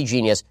 Policy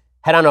Genius.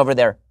 Head on over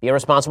there, be a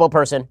responsible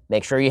person,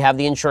 make sure you have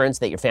the insurance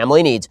that your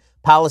family needs.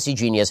 Policy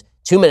Genius,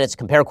 2 minutes,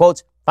 compare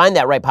quotes, find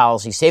that right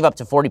policy, save up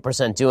to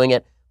 40% doing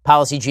it.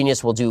 Policy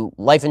Genius will do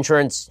life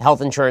insurance,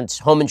 health insurance,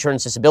 home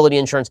insurance, disability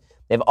insurance.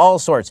 They have all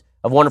sorts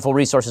of wonderful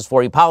resources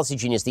for you. Policy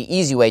Genius, the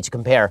easy way to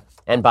compare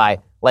and buy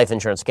life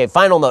insurance. Okay,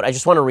 final note, I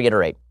just want to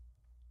reiterate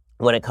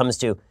when it comes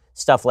to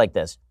stuff like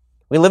this.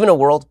 We live in a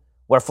world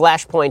where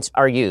flashpoints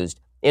are used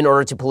in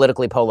order to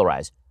politically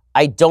polarize.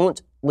 I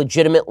don't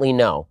legitimately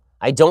know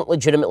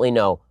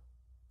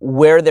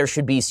where there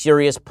should be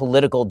serious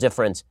political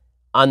difference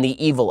on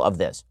the evil of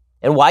this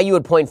and why you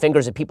would point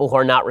fingers at people who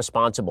are not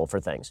responsible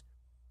for things,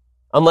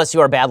 unless you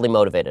are badly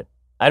motivated.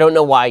 I don't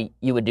know why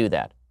you would do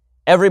that.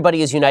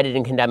 Everybody is united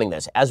in condemning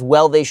this, as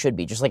well they should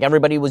be, just like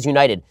everybody was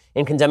united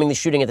in condemning the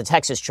shooting at the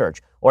Texas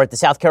church or at the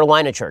South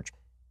Carolina church.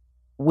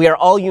 We are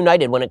all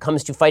united when it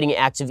comes to fighting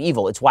acts of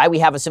evil. It's why we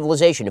have a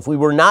civilization. If we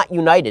were not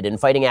united in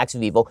fighting acts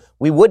of evil,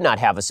 we would not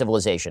have a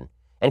civilization.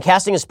 And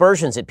casting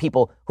aspersions at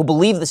people who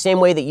believe the same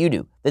way that you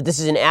do, that this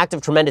is an act of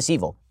tremendous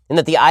evil, and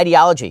that the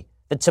ideology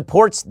that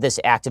supports this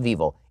act of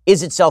evil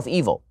is itself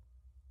evil,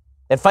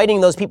 that fighting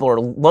those people or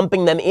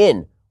lumping them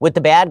in with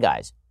the bad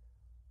guys,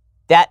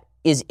 that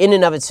is in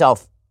and of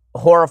itself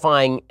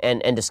horrifying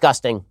and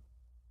disgusting.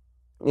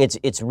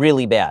 It's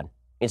really bad.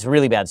 It's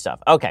really bad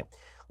stuff. Okay,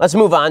 let's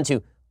move on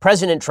to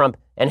President Trump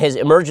and his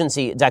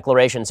emergency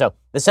declaration. So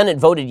the Senate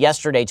voted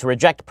yesterday to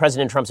reject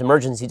President Trump's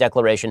emergency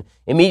declaration.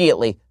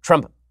 Immediately,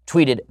 Trump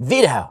tweeted,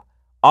 "Veto,"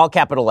 all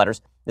capital letters.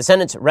 The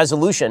Senate's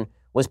resolution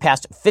was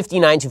passed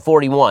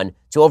 59-41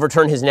 to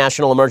overturn his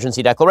national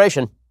emergency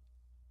declaration,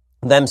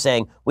 them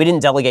saying, "We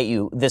didn't delegate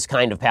you this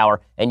kind of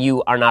power, and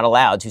you are not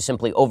allowed to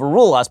simply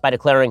overrule us by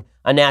declaring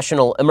a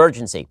national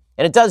emergency."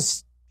 And it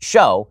does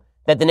show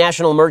that the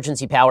national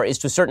emergency power is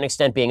to a certain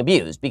extent being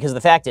abused, because the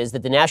fact is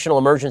that the National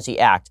Emergency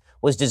Act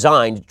was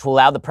designed to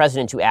allow the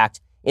president to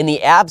act in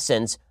the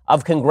absence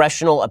of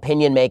congressional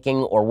opinion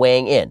making or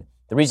weighing in.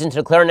 The reason to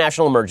declare a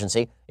national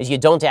emergency is you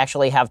don't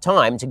actually have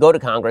time to go to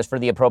Congress for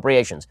the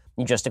appropriations.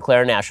 You just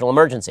declare a national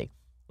emergency. It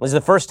was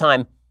the first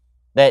time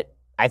that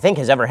I think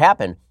has ever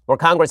happened where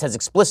Congress has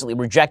explicitly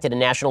rejected a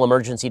national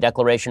emergency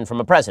declaration from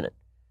a president.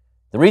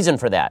 The reason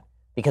for that,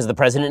 because the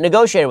president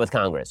negotiated with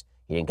Congress.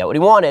 He didn't get what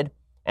he wanted,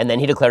 and then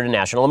he declared a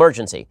national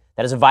emergency.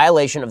 That is a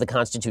violation of the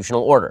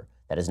constitutional order.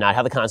 That is not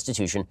how the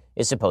Constitution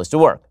is supposed to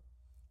work.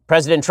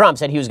 President Trump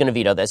said he was going to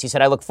veto this. He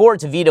said, "I look forward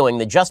to vetoing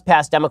the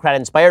just-passed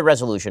Democrat-inspired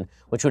resolution,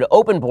 which would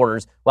open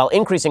borders while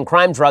increasing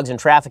crime, drugs, and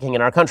trafficking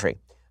in our country.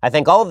 I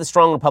thank all of the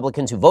strong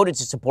Republicans who voted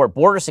to support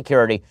border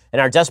security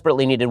and our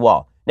desperately needed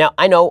wall." Now,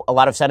 I know a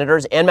lot of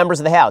senators and members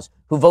of the House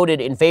who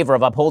voted in favor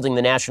of upholding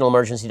the national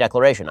emergency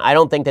declaration. I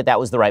don't think that that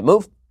was the right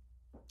move.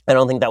 I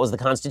don't think that was the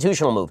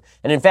constitutional move.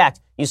 And in fact,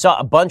 you saw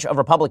a bunch of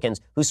Republicans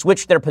who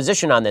switched their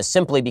position on this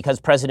simply because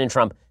President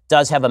Trump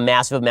does have a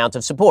massive amount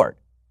of support.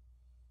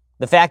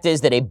 The fact is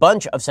that a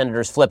bunch of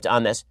senators flipped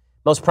on this,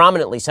 most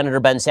prominently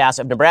Senator Ben Sasse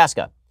of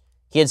Nebraska.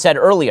 He had said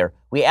earlier,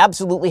 "We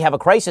absolutely have a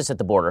crisis at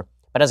the border,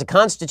 but as a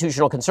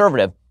constitutional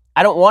conservative,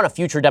 I don't want a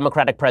future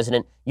Democratic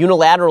president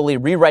unilaterally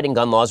rewriting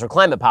gun laws or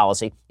climate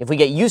policy. If we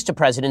get used to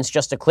presidents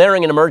just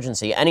declaring an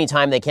emergency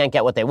anytime they can't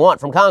get what they want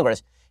from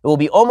Congress, it will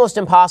be almost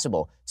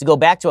impossible to go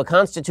back to a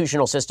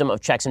constitutional system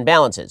of checks and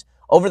balances.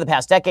 Over the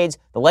past decades,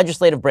 the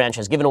legislative branch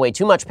has given away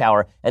too much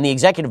power, and the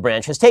executive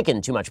branch has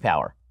taken too much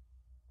power."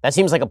 That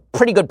seems like a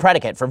pretty good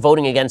predicate for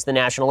voting against the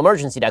national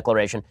emergency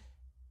declaration.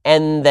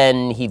 And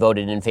then he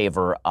voted in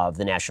favor of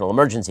the national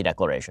emergency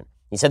declaration.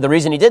 He said the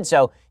reason he did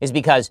so is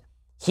because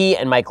he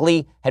and Mike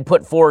Lee had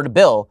put forward a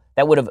bill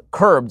that would have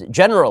curbed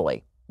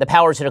generally the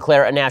power to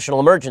declare a national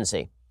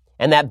emergency.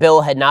 And that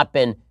bill had not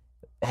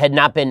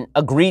been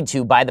agreed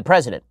to by the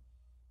president.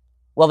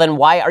 Well, then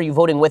why are you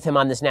voting with him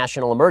on this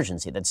national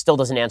emergency? That still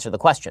doesn't answer the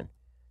question.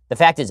 The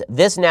fact is,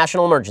 this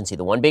national emergency,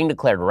 the one being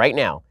declared right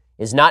now,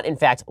 is not, in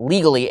fact,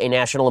 legally a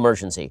national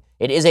emergency.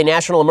 It is a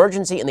national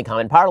emergency in the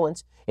common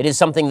parlance. It is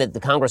something that the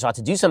Congress ought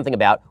to do something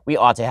about. We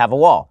ought to have a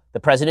wall. The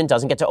president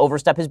doesn't get to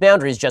overstep his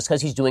boundaries just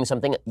because he's doing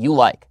something you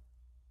like.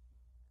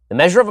 The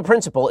measure of a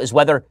principle is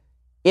whether,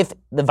 if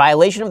the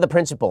violation of the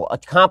principle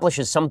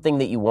accomplishes something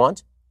that you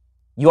want,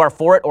 you are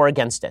for it or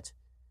against it.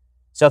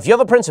 So if you have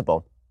a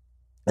principle,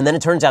 and then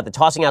it turns out that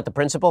tossing out the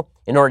principle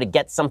in order to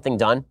get something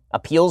done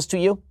appeals to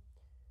you,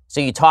 so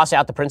you toss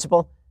out the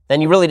principle,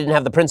 then you really didn't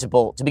have the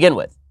principle to begin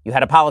with. You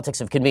had a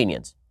politics of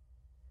convenience.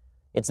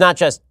 It's not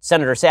just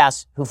Senator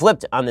Sasse who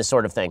flipped on this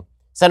sort of thing.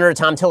 Senator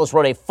Thom Tillis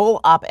wrote a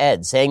full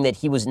op-ed saying that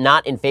he was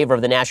not in favor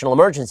of the national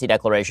emergency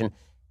declaration.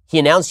 He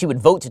announced he would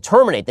vote to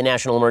terminate the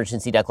national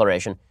emergency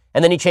declaration,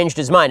 and then he changed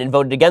his mind and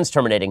voted against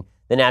terminating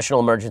the national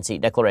emergency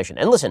declaration.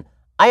 And listen,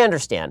 I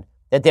understand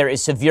that there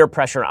is severe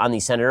pressure on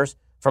these senators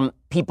from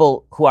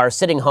people who are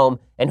sitting home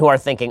and who are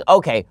thinking,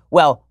 okay,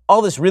 well,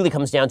 all this really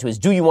comes down to is,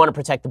 do you want to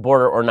protect the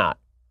border or not?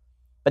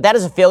 But that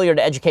is a failure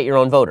to educate your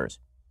own voters,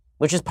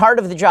 which is part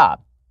of the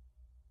job.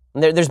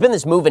 And there's been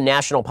this move in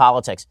national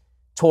politics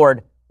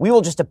toward, we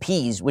will just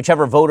appease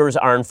whichever voters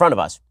are in front of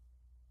us.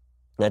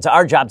 And it's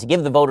our job to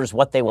give the voters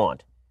what they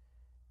want.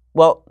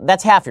 Well,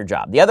 that's half your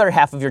job. The other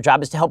half of your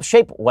job is to help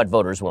shape what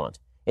voters want.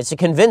 It's to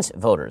convince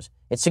voters.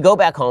 It's to go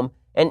back home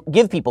and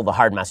give people the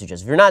hard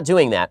messages. If you're not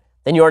doing that,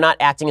 then you are not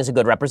acting as a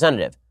good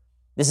representative.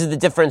 This is the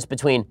difference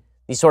between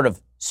the sort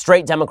of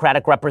straight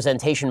Democratic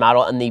representation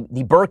model and the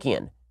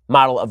Burkean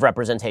model of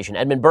representation.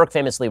 Edmund Burke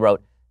famously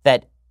wrote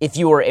that if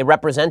you were a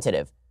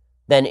representative,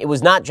 then it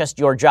was not just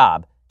your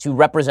job to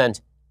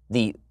represent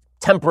the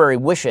temporary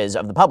wishes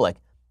of the public.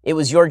 It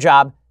was your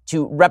job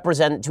to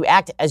represent, to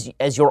act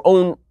as your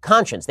own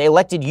conscience. They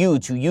elected you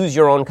to use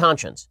your own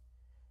conscience.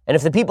 And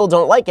if the people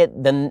don't like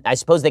it, then I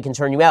suppose they can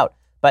turn you out.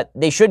 But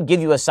they should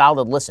give you a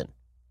solid listen.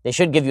 They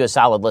should give you a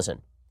solid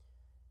listen.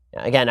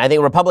 Again, I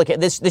think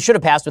this should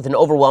have passed with an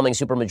overwhelming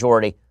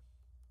supermajority.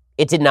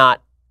 It did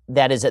not.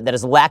 That is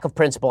a lack of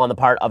principle on the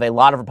part of a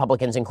lot of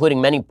Republicans,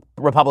 including many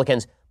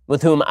Republicans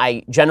with whom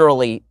I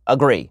generally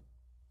agree.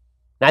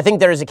 And I think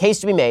there is a case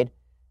to be made.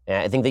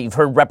 I think that you've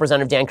heard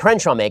Representative Dan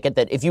Crenshaw make it,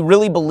 that if you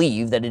really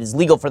believe that it is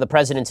legal for the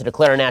president to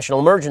declare a national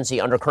emergency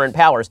under current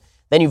powers,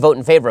 then you vote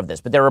in favor of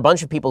this. But there were a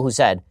bunch of people who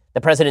said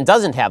the president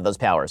doesn't have those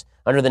powers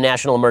under the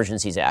National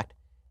Emergencies Act.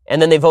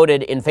 And then they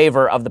voted in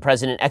favor of the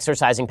president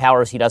exercising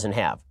powers he doesn't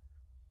have.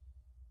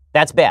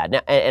 That's bad.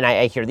 Now, and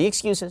I hear the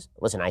excuses.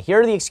 Listen, I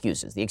hear the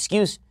excuses. The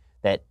excuse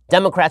that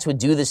Democrats would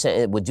do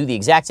the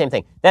exact same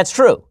thing. That's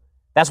true.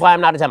 That's why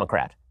I'm not a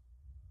Democrat.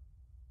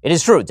 It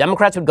is true.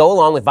 Democrats would go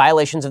along with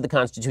violations of the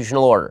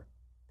constitutional order,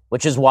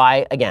 which is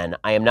why, again,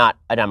 I am not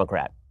a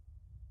Democrat.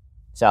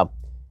 So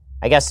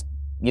I guess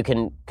you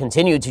can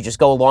continue to just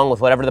go along with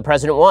whatever the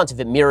president wants if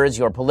it mirrors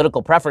your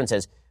political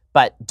preferences,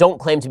 but don't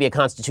claim to be a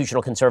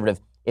constitutional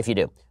conservative if you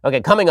do. Okay,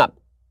 coming up,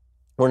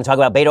 we're going to talk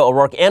about Beto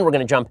O'Rourke, and we're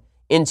going to jump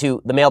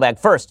into the mailbag.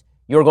 First,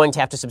 you're going to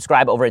have to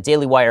subscribe over at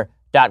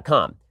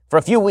dailywire.com. For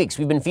a few weeks,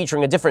 we've been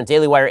featuring a different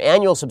Daily Wire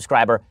annual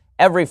subscriber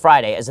every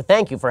Friday as a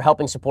thank you for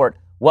helping support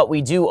what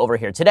we do over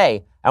here.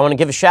 Today, I want to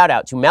give a shout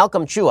out to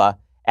Malcolm Chua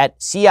at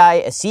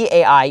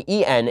CAIENTAI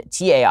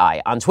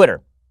on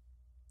Twitter.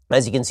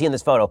 As you can see in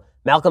this photo,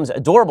 Malcolm's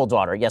adorable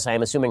daughter, yes, I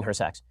am assuming her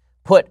sex,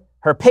 put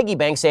her piggy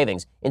bank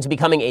savings into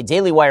becoming a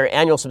Daily Wire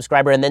annual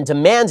subscriber and then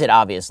demanded,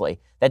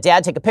 obviously, that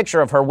Dad take a picture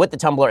of her with the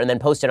tumbler and then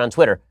post it on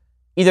Twitter.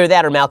 Either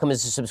that or Malcolm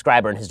is a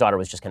subscriber and his daughter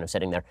was just kind of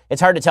sitting there. It's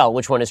hard to tell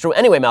which one is true.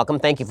 Anyway, Malcolm,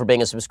 thank you for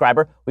being a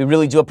subscriber. We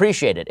really do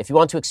appreciate it. If you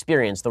want to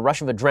experience the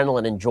rush of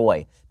adrenaline and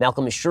joy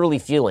Malcolm is surely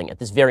feeling at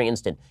this very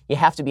instant, you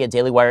have to be a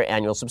Daily Wire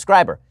annual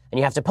subscriber. And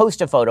you have to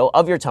post a photo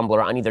of your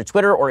Tumblr on either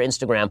Twitter or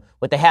Instagram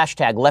with the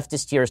hashtag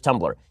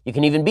 #LeftistTearsTumblr. You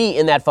can even be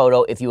in that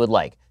photo if you would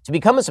like. To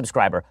become a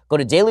subscriber, go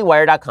to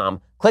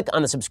dailywire.com, click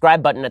on the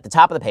subscribe button at the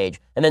top of the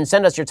page, and then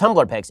send us your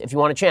Tumblr pics if you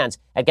want a chance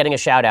at getting a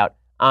shout out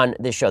on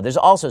this show. There's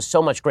also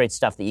so much great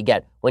stuff that you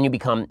get when you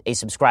become a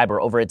subscriber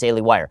over at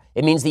Daily Wire.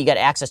 It means that you get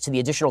access to the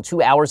additional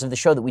 2 hours of the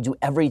show that we do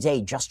every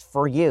day just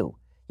for you.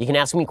 You can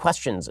ask me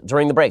questions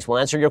during the breaks. We'll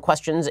answer your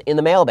questions in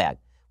the mailbag.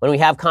 When we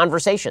have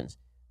conversations,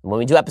 when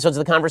we do episodes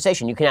of The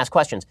Conversation, you can ask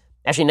questions.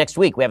 Actually, next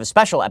week, we have a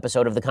special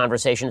episode of The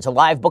Conversation. It's a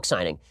live book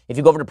signing. If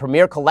you go over to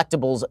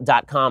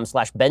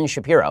premiercollectibles.com/Ben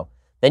Shapiro,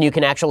 then you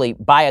can actually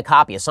buy a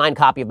copy, a signed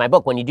copy of my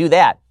book. When you do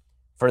that,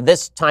 for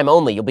this time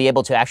only, you'll be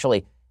able to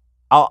actually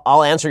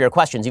I'll answer your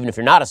questions, even if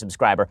you're not a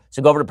subscriber.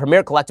 So go over to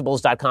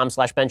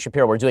premiercollectibles.com/Ben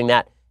Shapiro. We're doing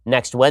that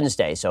next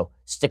Wednesday. So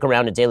stick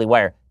around at Daily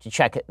Wire to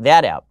check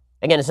that out.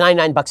 Again, it's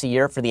 $99 a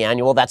year for the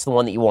annual. That's the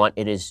one that you want.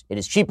 It is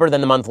cheaper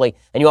than the monthly.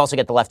 And you also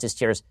get the Leftist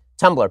Tears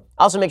Tumblr.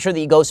 Also, make sure that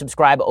you go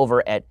subscribe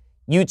over at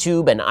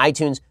YouTube and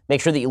iTunes.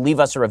 Make sure that you leave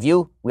us a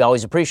review. We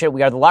always appreciate it.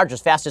 We are the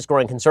largest, fastest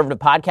growing conservative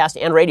podcast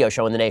and radio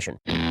show in the nation.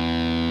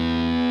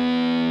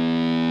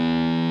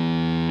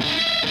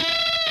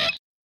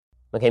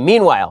 Okay,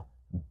 meanwhile,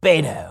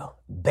 Beto,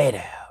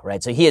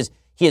 right? So he is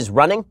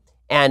running,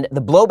 and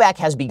the blowback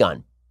has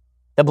begun.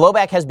 The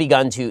blowback has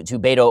begun to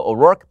Beto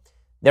O'Rourke.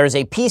 There is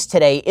a piece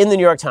today in the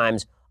New York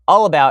Times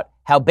all about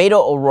how Beto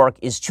O'Rourke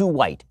is too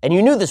white, and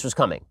you knew this was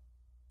coming.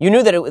 You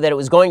knew that it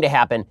was going to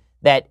happen.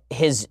 That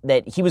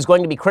he was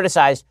going to be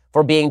criticized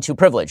for being too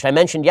privileged. I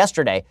mentioned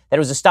yesterday that it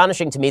was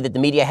astonishing to me that the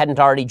media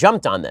hadn't already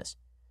jumped on this.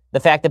 The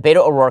fact that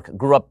Beto O'Rourke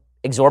grew up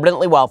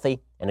exorbitantly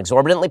wealthy and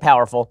exorbitantly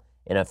powerful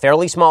in a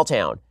fairly small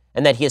town,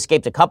 and that he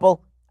escaped a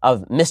couple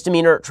of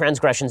misdemeanor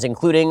transgressions,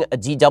 including a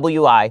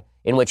DWI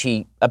in which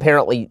he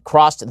apparently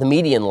crossed the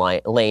median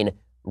lane,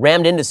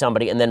 rammed into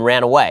somebody, and then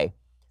ran away,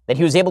 that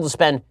he was able to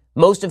spend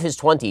most of his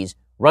 20s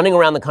running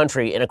around the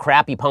country in a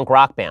crappy punk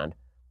rock band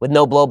with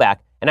no blowback.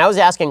 And I was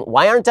asking,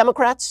 why aren't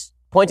Democrats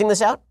pointing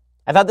this out?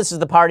 I thought this is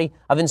the party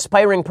of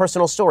inspiring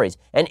personal stories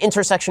and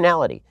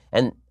intersectionality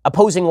and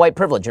opposing white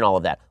privilege and all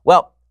of that.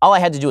 Well, all I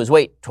had to do was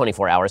wait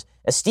 24 hours.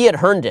 Astiad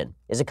Herndon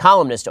is a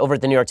columnist over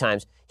at the New York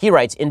Times. He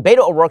writes, in Beto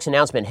O'Rourke's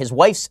announcement, his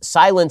wife's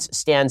silence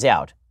stands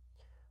out.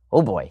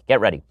 Oh boy,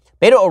 get ready.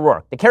 Beto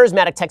O'Rourke, the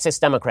charismatic Texas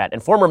Democrat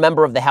and former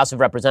member of the House of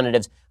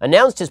Representatives,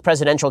 announced his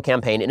presidential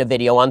campaign in a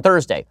video on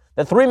Thursday.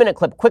 The 3-minute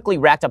clip quickly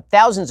racked up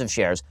thousands of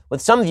shares, with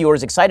some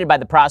viewers excited by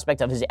the prospect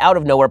of his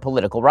out-of-nowhere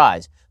political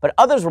rise. But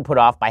others were put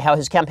off by how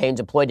his campaign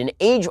deployed an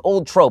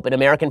age-old trope in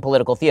American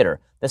political theater,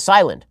 the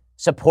silent,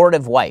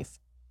 supportive wife.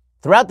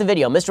 Throughout the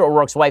video, Mr.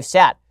 O'Rourke's wife,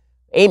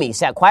 Amy,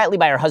 sat quietly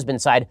by her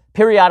husband's side,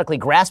 periodically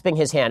grasping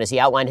his hand as he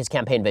outlined his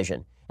campaign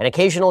vision. And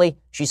occasionally,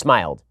 she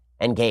smiled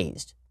and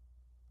gazed.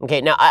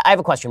 Okay, now I have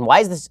a question. Why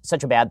is this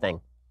such a bad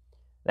thing?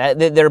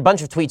 There are a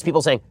bunch of tweets,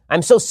 people saying,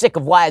 I'm so sick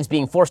of wives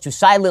being forced to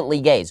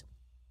silently gaze.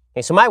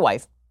 Okay, so my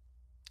wife,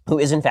 who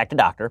is in fact a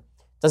doctor,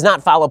 does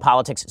not follow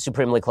politics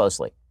supremely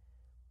closely.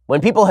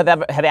 When people have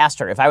asked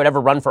her if I would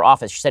ever run for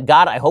office, she said,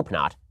 God, I hope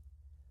not.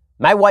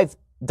 My wife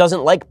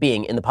doesn't like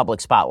being in the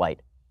public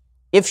spotlight.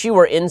 If she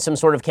were in some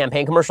sort of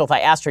campaign commercial, if I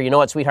asked her, you know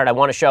what, sweetheart, I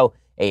want to show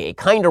a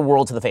kinder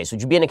world to the face,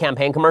 would you be in a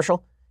campaign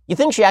commercial? You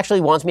think she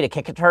actually wants me to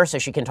kick it to her so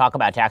she can talk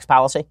about tax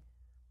policy?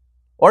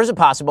 Or is it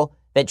possible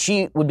that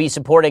she would be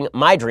supporting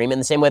my dream in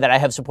the same way that I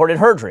have supported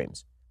her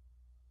dreams?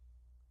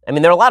 I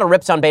mean, there are a lot of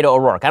rips on Beto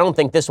O'Rourke. I don't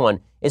think this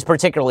one is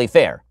particularly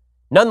fair.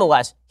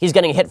 Nonetheless, he's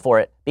getting hit for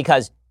it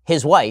because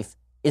his wife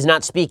is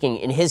not speaking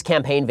in his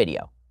campaign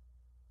video,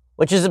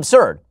 which is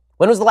absurd.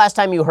 When was the last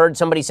time you heard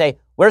somebody say,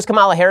 where's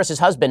Kamala Harris's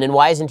husband and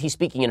why isn't he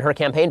speaking in her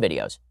campaign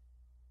videos?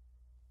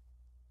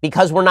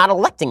 Because we're not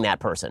electing that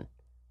person.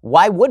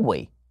 Why would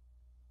we?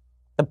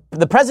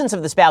 The presence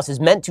of the spouse is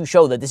meant to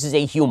show that this is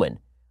a human.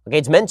 Okay,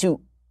 it's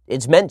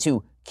meant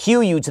to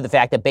cue you to the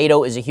fact that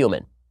Beto is a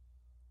human,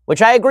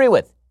 which I agree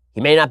with.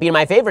 He may not be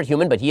my favorite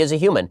human, but he is a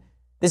human.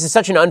 This is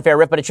such an unfair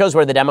riff, but it shows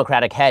where the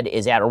Democratic head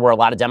is at, or where a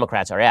lot of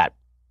Democrats are at.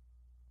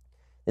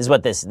 This is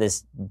what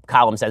this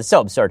column says. It's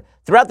so absurd.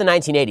 Throughout the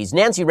 1980s,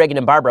 Nancy Reagan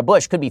and Barbara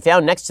Bush could be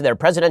found next to their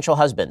presidential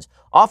husbands,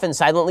 often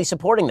silently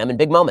supporting them in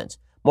big moments.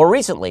 More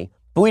recently,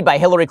 buoyed by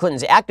Hillary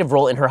Clinton's active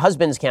role in her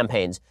husband's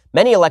campaigns,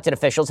 many elected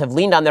officials have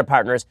leaned on their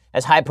partners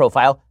as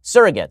high-profile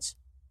surrogates.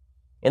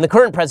 In the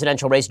current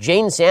presidential race,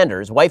 Jane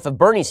Sanders, wife of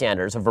Bernie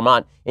Sanders of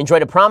Vermont,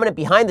 enjoyed a prominent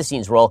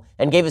behind-the-scenes role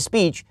and gave a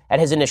speech at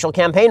his initial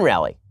campaign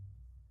rally.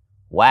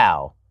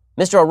 Wow.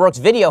 Mr. O'Rourke's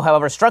video,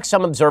 however, struck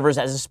some observers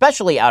as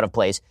especially out of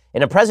place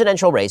in a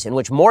presidential race in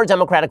which more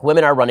Democratic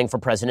women are running for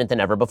president than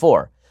ever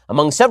before.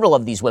 Among several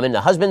of these women,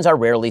 the husbands are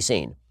rarely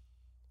seen.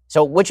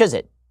 So which is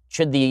it?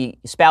 Should the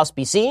spouse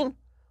be seen?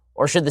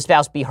 Or should the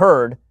spouse be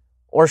heard?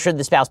 Or should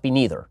the spouse be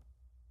neither?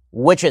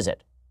 Which is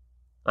it?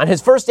 On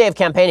his first day of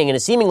campaigning, in a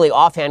seemingly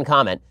offhand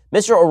comment,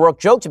 Mr. O'Rourke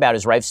joked about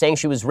his wife, saying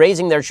she was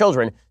raising their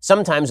children,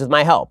 sometimes with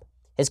my help.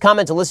 His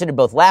comment elicited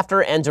both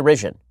laughter and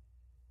derision.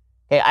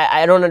 Okay,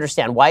 I don't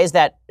understand. Why is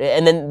that?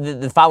 And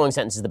then the following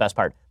sentence is the best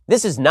part.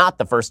 This is not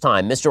the first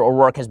time Mr.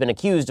 O'Rourke has been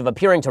accused of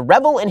appearing to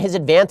revel in his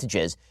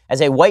advantages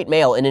as a white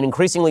male in an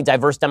increasingly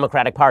diverse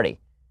Democratic Party.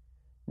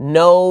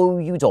 No,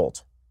 you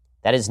don't.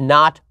 That is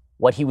not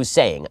what he was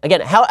saying. Again,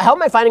 how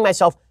am I finding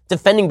myself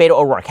defending Beto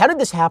O'Rourke? How did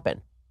this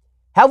happen?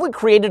 How have we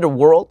created a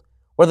world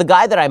where the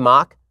guy that I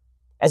mock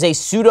as a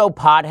pseudo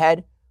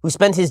pothead who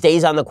spent his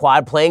days on the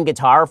quad playing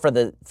guitar for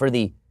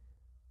the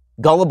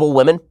gullible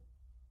women,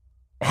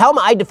 how am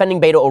I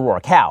defending Beto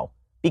O'Rourke? How?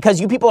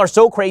 Because you people are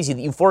so crazy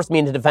that you forced me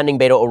into defending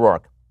Beto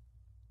O'Rourke.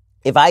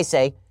 If I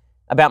say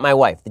about my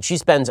wife that she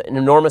spends an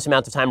enormous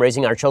amount of time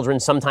raising our children,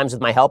 sometimes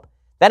with my help,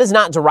 that is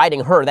not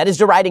deriding her. That is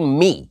deriding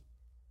me.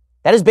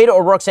 That is Beto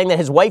O'Rourke saying that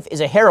his wife is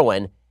a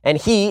heroine and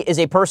he is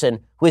a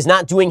person who is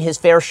not doing his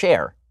fair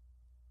share.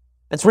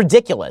 That's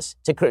ridiculous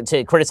to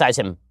criticize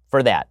him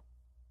for that.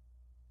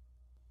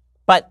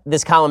 But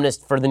this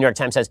columnist for the New York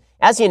Times says,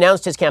 as he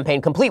announced his campaign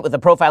complete with a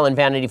profile in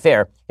Vanity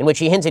Fair in which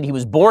he hinted he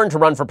was born to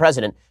run for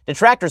president,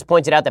 detractors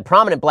pointed out that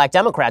prominent black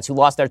Democrats who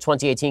lost their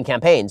 2018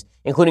 campaigns,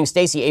 including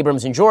Stacey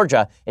Abrams in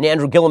Georgia and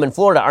Andrew Gillum in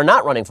Florida, are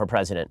not running for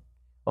president.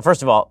 Well,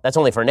 first of all, that's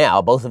only for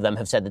now. Both of them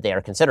have said that they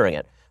are considering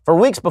it. For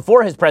weeks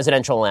before his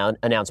presidential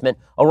announcement,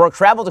 O'Rourke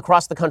traveled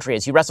across the country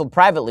as he wrestled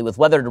privately with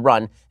whether to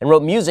run and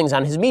wrote musings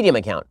on his Medium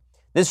account.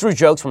 This drew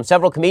jokes from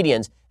several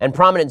comedians and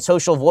prominent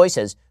social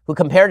voices who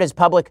compared his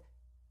public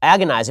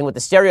agonizing with the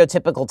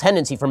stereotypical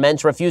tendency for men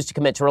to refuse to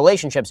commit to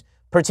relationships,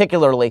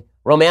 particularly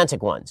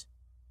romantic ones.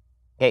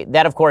 Okay,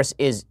 that, of course,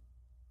 is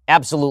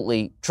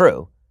absolutely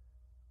true.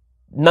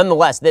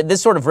 Nonetheless,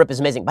 this sort of rip is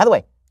amazing. By the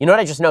way, you know what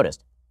I just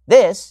noticed?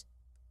 This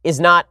is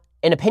not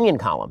an opinion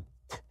column.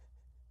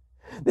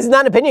 This is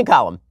not an opinion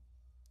column.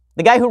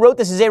 The guy who wrote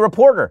this is a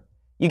reporter.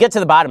 You get to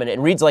the bottom, and it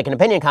reads like an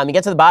opinion column. You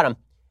get to the bottom,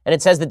 and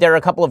it says that there are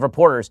a couple of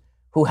reporters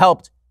who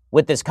helped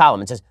with this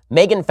column. It says,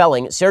 Megan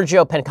Felling,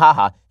 Sergio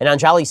Pencaja, and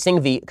Anjali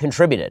Singhvi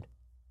contributed.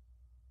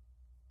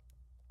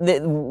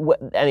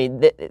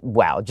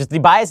 Wow. Just the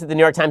bias at the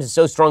New York Times is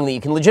so strong that you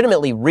can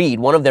legitimately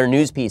read one of their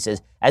news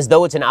pieces as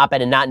though it's an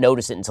op-ed and not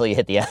notice it until you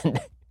hit the end.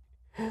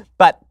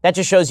 But that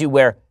just shows you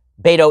where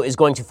Beto is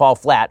going to fall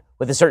flat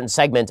with a certain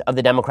segment of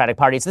the Democratic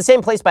Party. It's the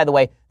same place, by the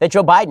way, that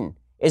Joe Biden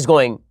is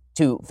going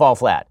to fall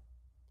flat.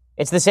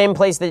 It's the same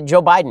place that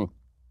Joe Biden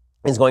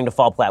is going to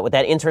fall flat with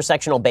that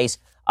intersectional base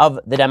of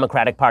the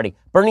Democratic Party.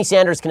 Bernie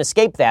Sanders can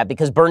escape that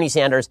because Bernie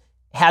Sanders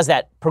has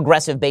that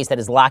progressive base that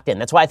is locked in.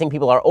 That's why I think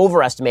people are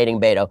overestimating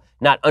Beto,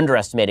 not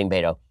underestimating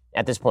Beto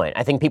at this point.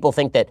 I think people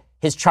think that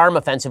his charm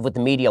offensive with the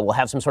media will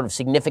have some sort of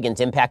significant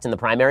impact in the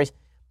primaries.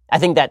 I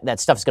think that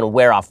stuff is going to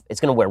wear off.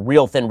 It's going to wear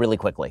real thin really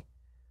quickly.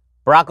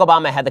 Barack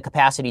Obama had the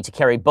capacity to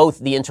carry both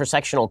the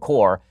intersectional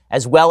core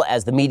as well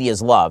as the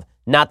media's love.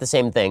 Not the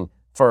same thing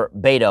for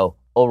Beto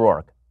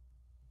O'Rourke.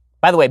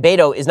 By the way,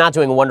 Beto is not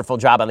doing a wonderful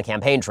job on the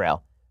campaign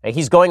trail.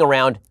 He's going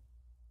around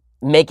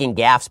making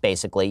gaffes,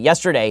 basically.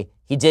 Yesterday,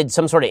 he did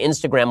some sort of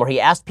Instagram where he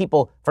asked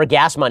people for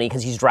gas money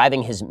because he's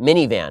driving his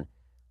minivan.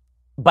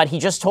 But he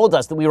just told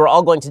us that we were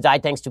all going to die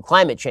thanks to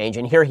climate change,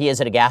 and here he is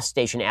at a gas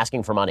station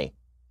asking for money.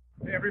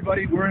 Hey,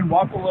 everybody. We're in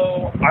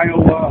Wapello,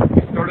 Iowa.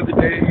 We started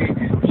the day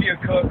in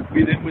Keokuk.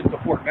 We then went to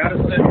Fort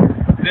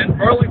Madison, then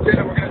Burlington,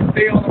 and we're going to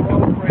stay on the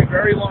road for a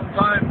very long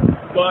time,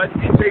 but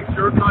it takes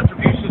your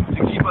contributions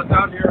to keep us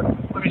out here.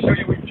 Let me show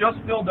you. We've just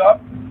filled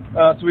up.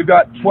 So we've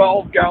got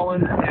 12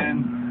 gallons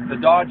in the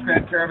Dodge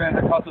Grand Caravan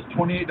that cost us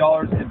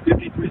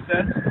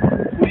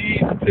 $28.53.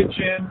 Please pitch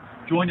in.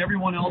 Join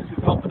everyone else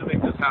who's helping to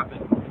make this happen.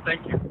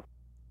 Thank you.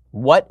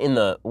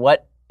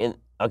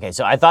 Okay,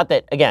 so I thought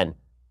that, again,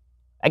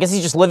 I guess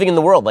he's just living in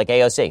the world like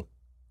AOC.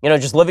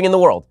 Just living in the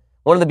world.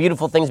 One of the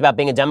beautiful things about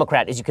being a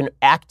Democrat is you can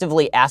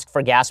actively ask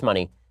for gas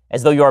money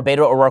as though you're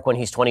Beto O'Rourke when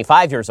he's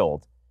 25 years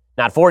old,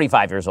 not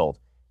 45 years old.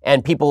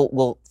 And people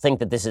will think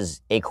that this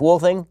is a cool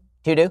thing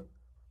to do.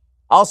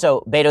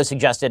 Also, Beto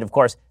suggested, of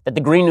course, that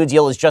the Green New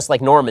Deal is just like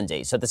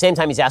Normandy. So at the same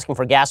time he's asking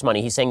for gas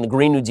money, he's saying the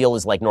Green New Deal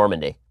is like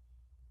Normandy.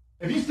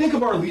 If you think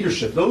of our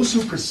leadership, those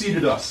who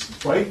preceded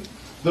us, right?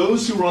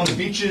 Those who were on the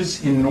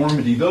beaches in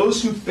Normandy,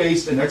 those who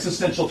faced an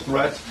existential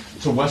threat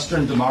to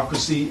Western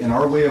democracy and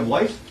our way of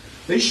life,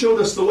 they showed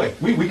us the way.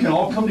 We can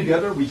all come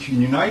together, we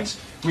can unite,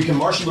 we can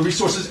marshal the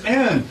resources,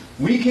 and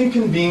we can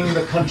convene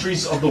the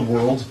countries of the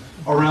world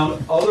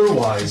around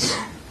otherwise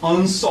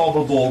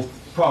unsolvable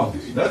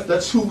problems.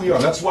 That's who we are.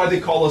 That's why they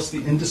call us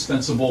the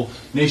indispensable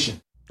nation.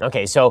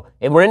 Okay, so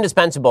if we're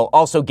indispensable,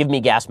 also give me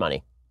gas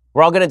money.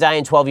 We're all going to die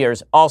in 12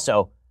 years.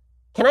 Also,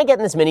 can I get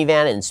in this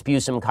minivan and spew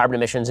some carbon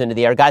emissions into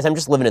the air? Guys, I'm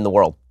just living in the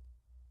world.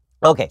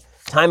 Okay,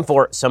 time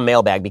for some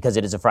mailbag because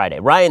it is a Friday.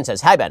 Ryan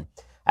says, hi, Ben.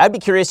 I'd be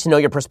curious to know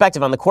your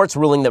perspective on the court's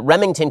ruling that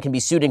Remington can be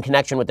sued in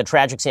connection with the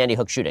tragic Sandy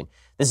Hook shooting.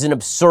 This is an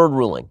absurd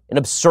ruling.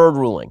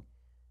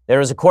 There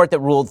is a court that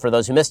ruled, for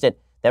those who missed it,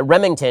 that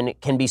Remington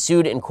can be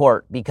sued in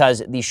court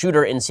because the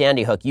shooter in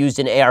Sandy Hook used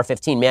an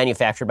AR-15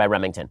 manufactured by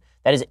Remington.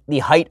 That is the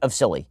height of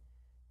silly.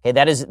 Okay,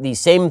 that is the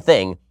same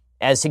thing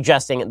as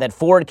suggesting that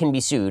Ford can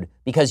be sued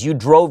because you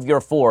drove your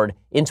Ford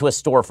into a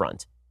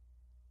storefront.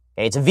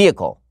 Okay, it's a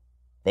vehicle.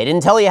 They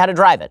didn't tell you how to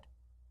drive it.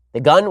 The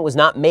gun was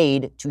not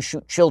made to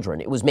shoot children.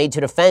 It was made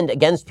to defend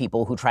against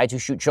people who try to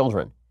shoot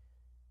children.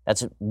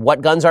 That's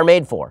what guns are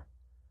made for.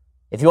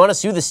 If you want to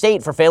sue the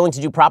state for failing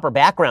to do proper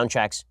background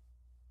checks,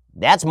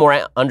 that's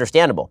more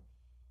understandable.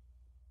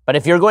 But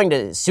if you're going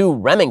to sue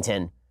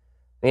Remington,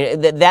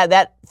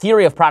 that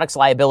theory of products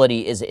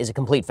liability is a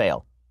complete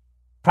fail.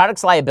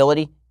 Products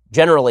liability,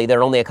 generally, there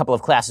are only a couple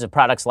of classes of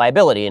products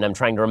liability, and I'm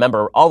trying to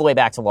remember all the way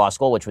back to law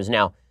school, which was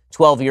now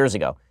 12 years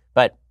ago.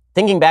 But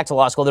thinking back to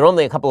law school, there are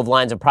only a couple of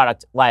lines of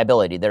product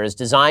liability. There is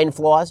design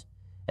flaws,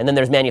 and then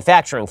there's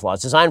manufacturing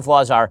flaws. Design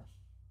flaws are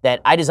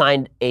that I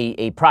designed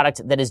a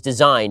product that is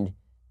designed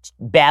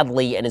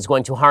badly and is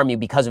going to harm you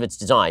because of its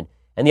design.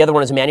 And the other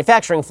one is a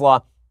manufacturing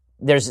flaw.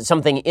 There's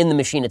something in the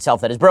machine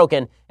itself that is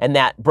broken, and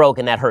that broke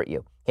and that hurt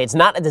you. Okay, it's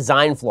not a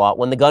design flaw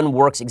when the gun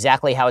works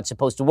exactly how it's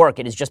supposed to work.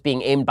 It is just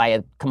being aimed by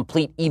a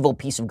complete evil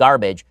piece of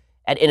garbage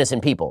at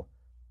innocent people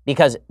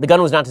because the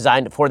gun was not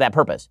designed for that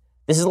purpose.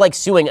 This is like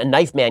suing a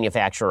knife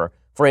manufacturer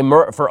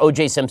for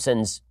O.J.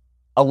 Simpson's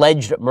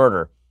alleged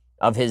murder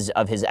of his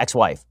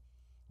ex-wife.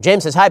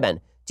 James says, hi, Ben.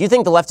 Do you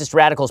think the leftist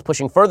radicals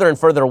pushing further and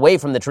further away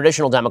from the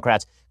traditional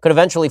Democrats could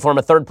eventually form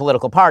a third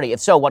political party? If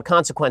so, what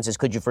consequences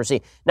could you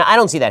foresee? Now, I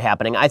don't see that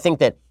happening. I think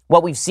that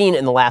what we've seen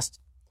in the last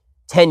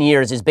 10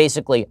 years is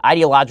basically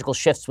ideological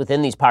shifts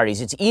within these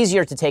parties. It's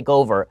easier to take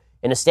over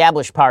an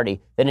established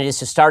party than it is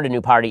to start a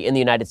new party in the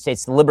United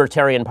States. The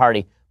Libertarian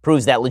Party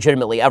proves that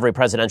legitimately every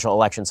presidential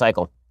election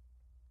cycle.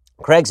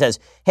 Craig says,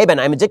 hey, Ben,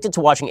 I'm addicted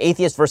to watching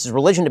atheist versus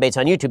religion debates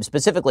on YouTube,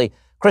 specifically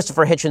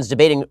Christopher Hitchens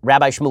debating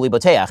Rabbi Shmuley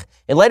Boteach.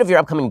 In light of your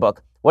upcoming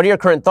book, what are your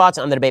current thoughts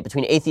on the debate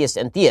between atheists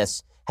and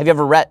theists? Have you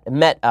ever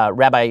met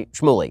Rabbi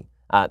Shmuley?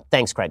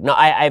 Thanks, Craig. No,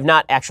 I have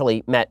not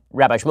actually met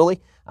Rabbi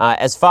Shmuley.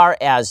 As far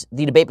as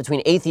the debate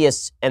between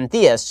atheists and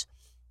theists,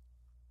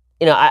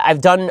 I've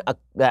done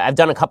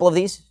a couple of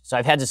these. So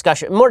I've had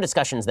more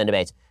discussions than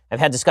debates. I've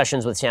had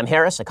discussions with Sam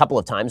Harris a couple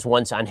of times,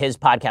 once on his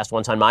podcast,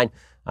 once on mine.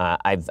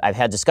 I've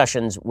had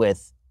discussions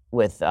with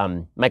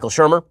Michael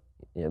Shermer,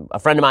 a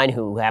friend of mine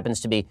who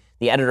happens to be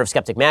the editor of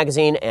Skeptic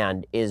Magazine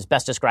and is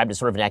best described as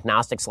sort of an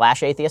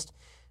agnostic/atheist.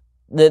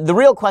 The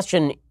real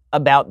question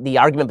about the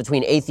argument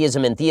between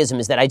atheism and theism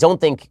is that I don't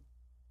think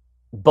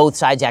both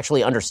sides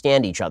actually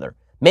understand each other.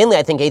 Mainly,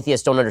 I think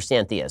atheists don't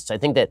understand theists. I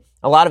think that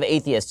a lot of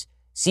atheists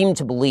seem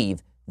to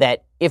believe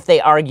that if they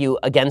argue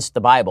against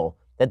the Bible,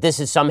 that this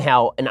is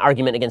somehow an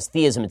argument against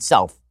theism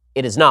itself.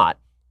 It is not.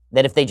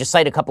 That if they just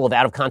cite a couple of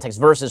out-of-context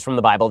verses from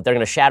the Bible, they're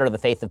going to shatter the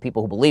faith of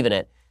people who believe in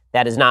it.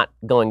 That is not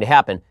going to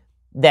happen.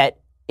 That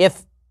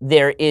if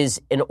there is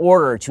an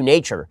order to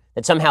nature,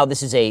 that somehow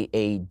this is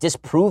a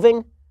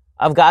disproving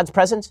of God's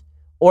presence,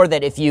 or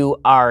that if you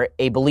are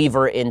a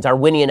believer in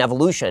Darwinian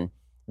evolution,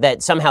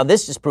 that somehow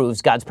this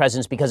disproves God's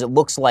presence because it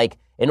looks like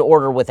an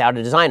order without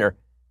a designer.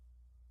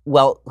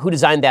 Well, who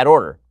designed that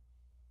order?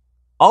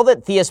 All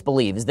that theists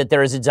believe is that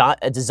there is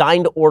a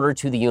designed order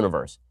to the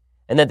universe,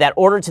 and that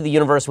order to the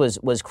universe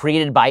was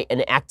created by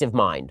an active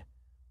mind.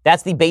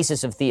 That's the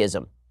basis of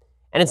theism.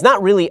 And it's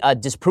not really a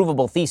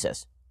disprovable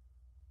thesis.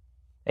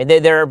 And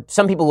there are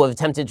some people who have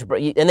attempted to,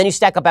 and then you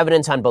stack up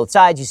evidence on both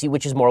sides, you see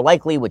which is more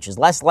likely, which is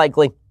less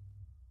likely.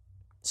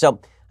 So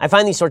I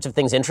find these sorts of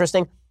things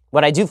interesting.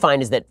 what I do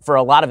find is that for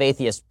a lot of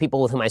atheists,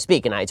 people with whom I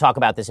speak, and I talk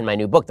about this in my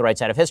new book, The Right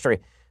Side of History,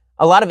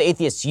 a lot of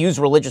atheists use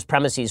religious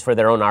premises for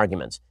their own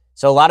arguments.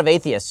 So a lot of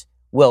atheists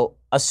will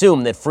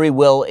assume that free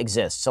will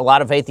exists. A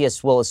lot of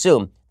atheists will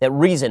assume that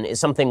reason is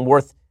something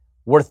worth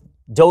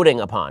doting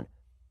upon.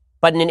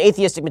 But in an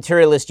atheistic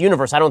materialist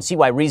universe, I don't see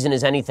why reason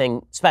is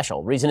anything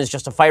special. Reason is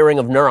just a firing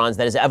of neurons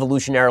that is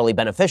evolutionarily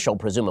beneficial,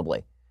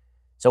 presumably.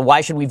 So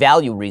why should we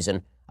value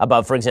reason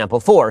above, for example,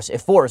 force,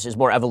 if force is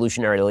more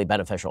evolutionarily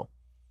beneficial?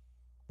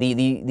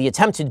 The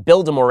attempt to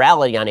build a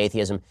morality on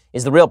atheism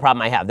is the real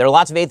problem I have. There are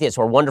lots of atheists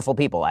who are wonderful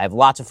people. I have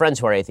lots of friends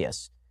who are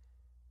atheists.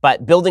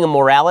 But building a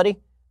morality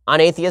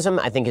on atheism,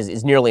 I think,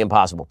 is nearly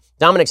impossible.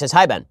 Dominic says,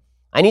 hi, Ben.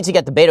 I need to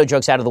get the Beto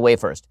jokes out of the way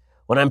first.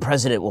 When I'm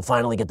president, we'll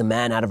finally get the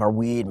man out of our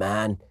weed,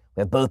 man.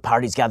 We have both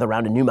parties gather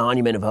around a new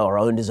monument of our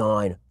own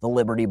design, the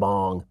Liberty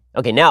Bong.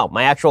 Okay, now,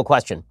 my actual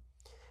question.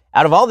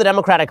 Out of all the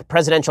Democratic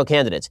presidential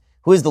candidates,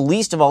 who is the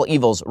least of all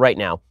evils right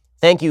now?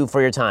 Thank you for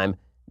your time,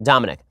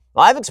 Dominic.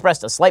 Well, I've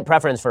expressed a slight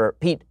preference for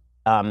Pete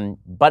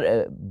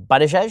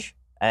Buttigieg.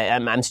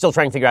 I'm still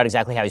trying to figure out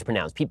exactly how he's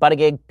pronounced. Pete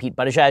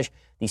Buttigieg,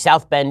 the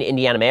South Bend,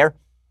 Indiana mayor,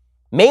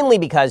 mainly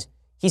because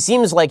he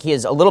seems like he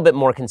is a little bit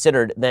more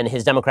considered than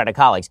his Democratic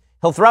colleagues.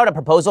 He'll throw out a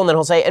proposal and then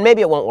he'll say, and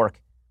maybe it won't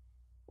work.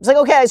 It's like,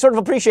 okay, I sort of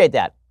appreciate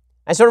that.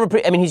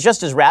 I mean, he's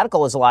just as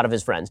radical as a lot of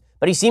his friends,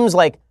 but he seems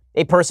like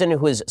a person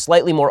who is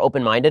slightly more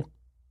open-minded.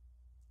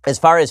 As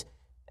far as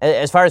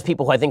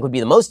people who I think would be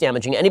the most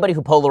damaging, anybody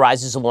who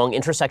polarizes along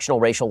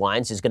intersectional racial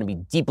lines is going to be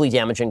deeply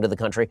damaging to the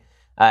country.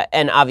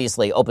 And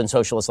obviously, open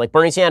socialists like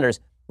Bernie Sanders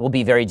will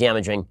be very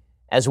damaging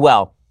as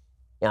well.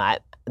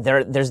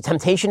 There's a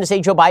temptation to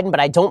say Joe Biden,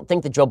 but I don't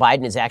think that Joe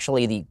Biden is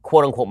actually the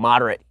quote-unquote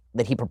moderate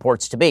that he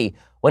purports to be.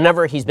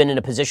 Whenever he's been in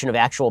a position of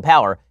actual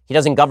power, he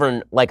doesn't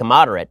govern like a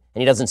moderate,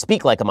 and he doesn't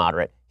speak like a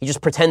moderate. He just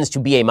pretends to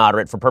be a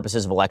moderate for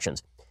purposes of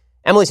elections.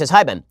 Emily says,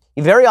 hi, Ben.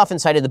 You very often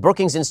cited the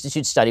Brookings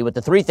Institute study with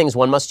the 3 things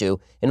one must do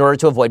in order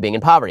to avoid being in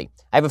poverty.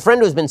 I have a friend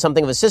who has been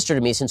something of a sister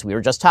to me since we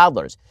were just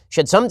toddlers. She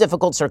had some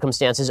difficult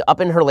circumstances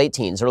up in her late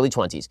teens, early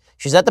 20s.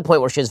 She's at the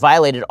point where she has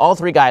violated all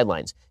 3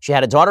 guidelines. She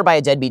had a daughter by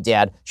a deadbeat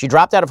dad. She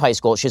dropped out of high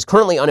school. She is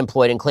currently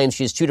unemployed and claims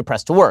she is too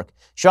depressed to work.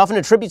 She often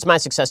attributes my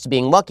success to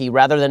being lucky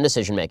rather than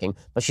decision-making,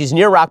 but she's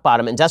near rock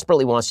bottom and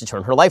desperately wants to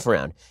turn her life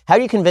around. How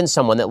do you convince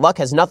someone that luck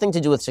has nothing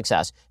to do with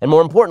success? And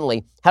more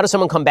importantly, how does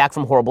someone come back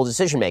from horrible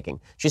decision-making?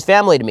 She's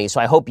family to me,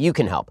 so I hope you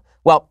can help.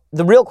 Well,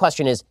 the real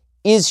question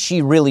is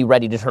she really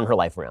ready to turn her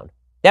life around?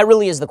 That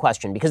really is the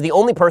question, because the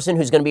only person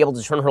who's going to be able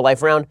to turn her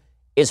life around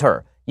is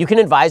her. You can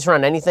advise her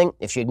on anything.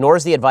 If she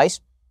ignores the advice,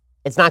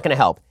 it's not going to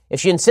help. If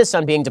she insists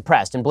on being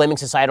depressed and blaming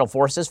societal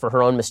forces for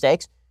her own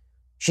mistakes,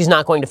 she's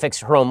not going to fix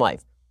her own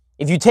life.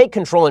 If you take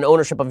control and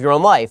ownership of your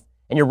own life,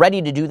 and you're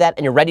ready to do that,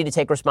 and you're ready to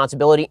take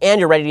responsibility, and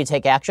you're ready to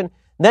take action,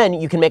 then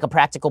you can make a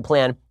practical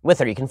plan with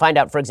her. You can find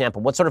out, for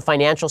example, what sort of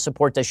financial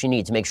support does she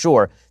need to make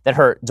sure that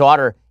her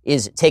daughter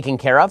is taken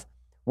care of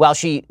while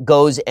she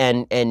goes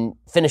and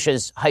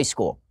finishes high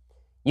school.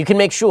 You can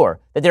make sure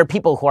that there are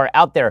people who are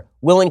out there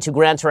willing to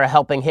grant her a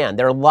helping hand.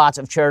 There are lots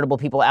of charitable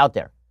people out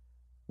there.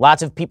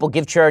 Lots of people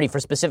give charity for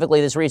specifically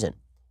this reason.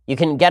 You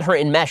can get her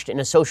enmeshed in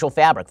a social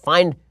fabric.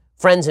 Find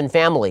friends and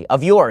family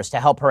of yours to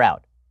help her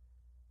out.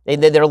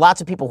 There are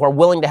lots of people who are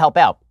willing to help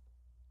out.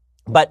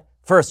 But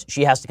first,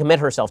 she has to commit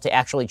herself to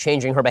actually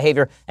changing her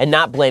behavior and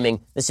not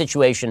blaming the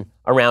situation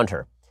around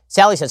her.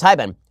 Sally says, hi,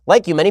 Ben.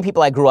 Like you, many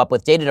people I grew up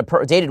with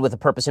dated with a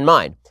purpose in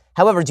mind.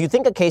 However, do you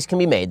think a case can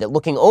be made that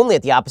looking only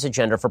at the opposite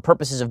gender for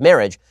purposes of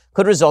marriage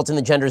could result in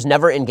the genders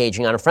never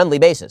engaging on a friendly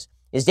basis?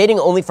 Is dating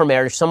only for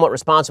marriage somewhat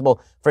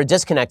responsible for a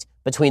disconnect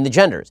between the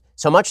genders?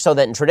 So much so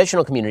that in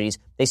traditional communities,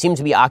 they seem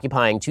to be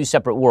occupying 2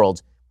 separate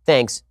worlds.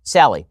 Thanks,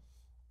 Sally.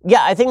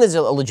 Yeah, I think there's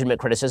a legitimate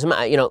criticism.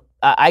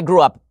 I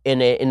grew up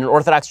in an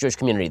Orthodox Jewish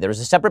community. There was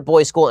a separate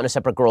boys' school and a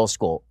separate girls'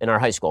 school in our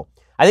high school.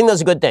 I think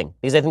that's a good thing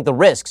because I think the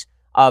risks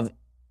of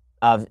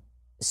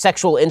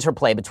sexual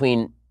interplay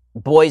between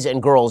boys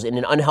and girls in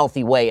an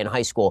unhealthy way in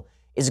high school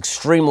is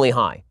extremely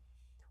high.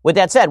 With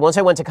that said, once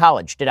I went to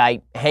college, did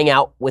I hang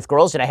out with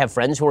girls? Did I have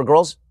friends who were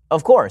girls?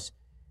 Of course.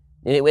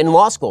 In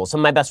law school,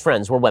 some of my best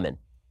friends were women.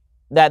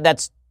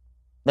 That's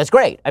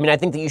great. I mean, I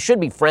think that you should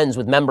be friends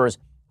with members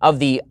of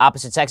the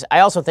opposite sex. I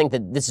also think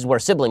that this is where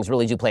siblings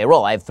really do play a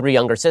role. I have 3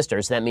 younger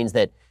sisters, so that means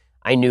that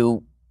I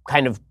knew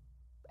kind of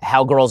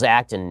how girls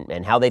act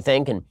and how they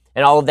think, and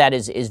all of that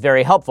is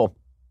very helpful.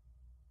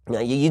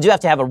 You do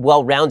have to have a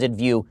well-rounded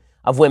view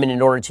of women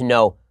in order to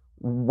know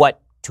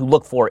what to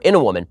look for in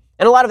a woman.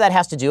 And a lot of that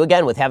has to do,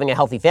 again, with having a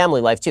healthy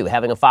family life, too,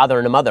 having a father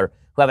and a mother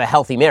who have a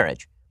healthy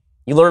marriage.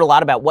 You learn a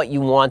lot about what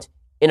you want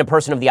in a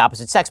person of the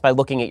opposite sex by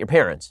looking at your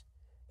parents,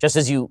 just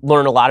as you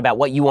learn a lot about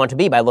what you want to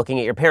be by looking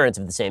at your parents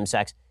of the same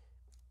sex.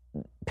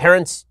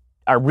 Parents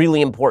are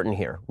really important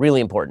here,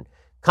 really important.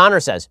 Connor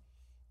says,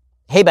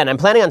 hey, Ben, I'm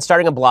planning on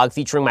starting a blog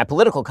featuring my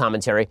political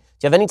commentary. Do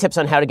you have any tips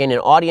on how to gain an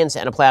audience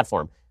and a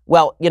platform?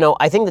 Well,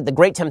 I think that the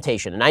great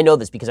temptation, and I know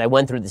this because I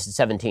went through this at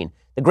 17,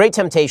 the great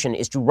temptation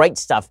is to write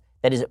stuff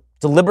that is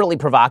deliberately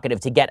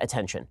provocative to get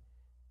attention.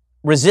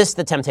 Resist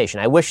the temptation.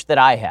 I wish that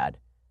I had.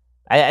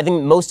 I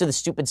think most of the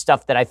stupid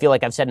stuff that I feel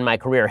like I've said in my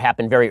career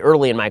happened very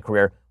early in my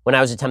career when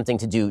I was attempting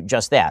to do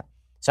just that.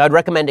 So I'd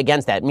recommend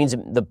against that. It means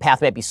the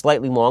path might be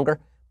slightly longer,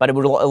 but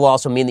it'll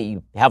also mean that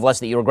you have less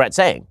that you regret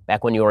saying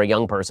back when you were a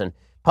young person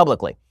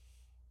publicly.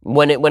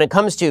 When it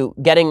comes to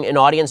getting an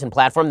audience and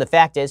platform, the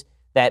fact is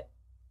that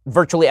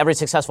virtually every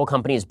successful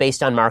company is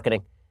based on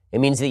marketing. It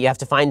means that you have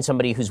to find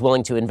somebody who's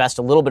willing to invest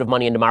a little bit of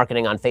money into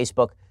marketing on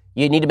Facebook.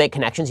 You need to make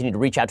connections. You need to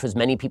reach out to as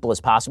many people as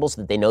possible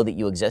so that they know that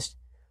you exist.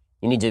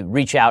 You need to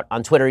reach out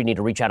on Twitter. You need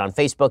to reach out on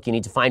Facebook. You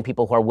need to find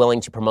people who are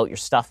willing to promote your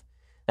stuff.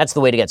 That's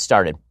the way to get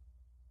started.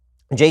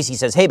 JC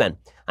says, hey, Ben,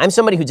 I'm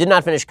somebody who did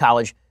not finish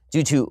college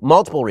due to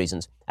multiple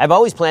reasons. I've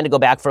always planned to go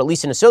back for at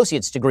least an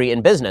associate's degree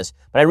in business,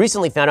 but I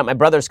recently found out my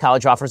brother's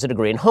college offers a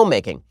degree in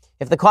homemaking.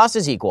 If the cost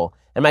is equal,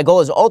 and my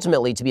goal is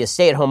ultimately to be a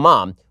stay-at-home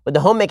mom, would the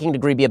homemaking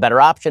degree be a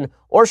better option,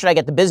 or should I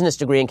get the business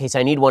degree in case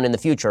I need one in the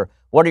future?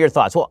 What are your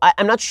thoughts? Well,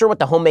 I'm not sure what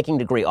the homemaking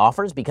degree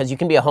offers because you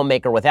can be a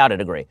homemaker without a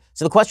degree.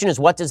 So the question is,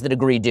 what does the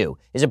degree do?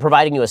 Is it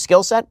providing you a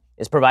skill set?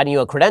 Is it providing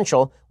you a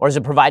credential? Or is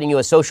it providing you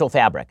a social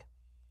fabric?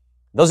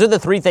 Those are the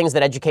three things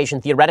that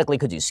education theoretically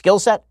could do: skill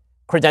set,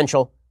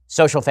 credential,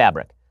 social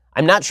fabric.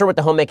 I'm not sure what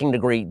the homemaking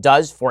degree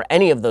does for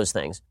any of those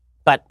things.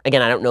 But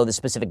again, I don't know the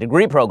specific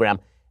degree program.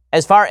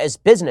 As far as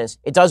business,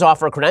 it does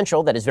offer a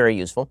credential that is very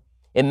useful.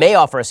 It may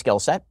offer a skill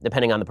set,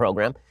 depending on the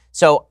program.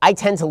 So I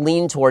tend to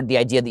lean toward the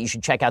idea that you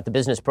should check out the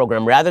business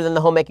program rather than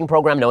the homemaking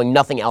program, knowing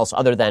nothing else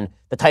other than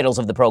the titles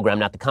of the program,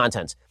 not the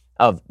contents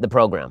of the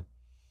program.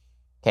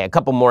 Okay, a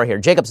couple more here.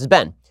 Jacob says,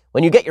 Ben,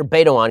 when you get your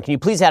Beto on, can you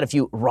please add a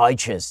few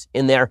righteous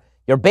in there?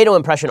 Your Beto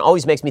impression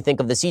always makes me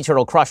think of the sea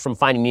turtle Crush from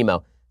Finding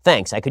Nemo.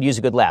 Thanks, I could use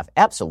a good laugh.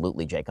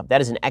 Absolutely, Jacob.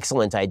 That is an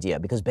excellent idea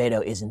because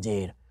Beto is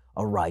indeed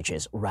a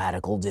righteous,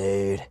 radical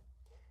dude.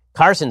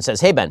 Carson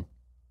says, hey, Ben,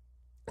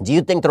 do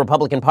you think the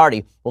Republican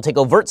Party will take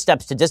overt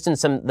steps to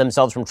distance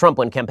themselves from Trump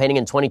when campaigning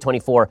in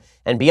 2024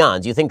 and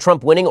beyond? Do you think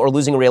Trump winning or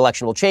losing a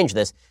re-election will change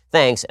this?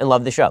 Thanks, and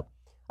love the show.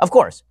 Of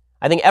course.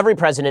 I think every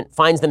president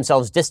finds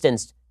themselves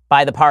distanced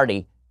by the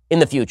party in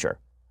the future.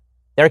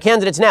 There are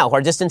candidates now who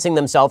are distancing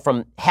themselves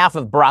from half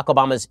of Barack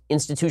Obama's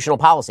institutional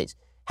policies.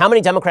 How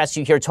many Democrats do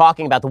you hear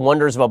talking about the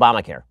wonders of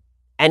Obamacare?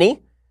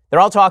 Any?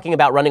 They're all talking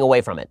about running away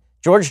from it.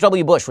 George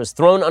W. Bush was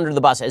thrown under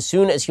the bus as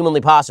soon as humanly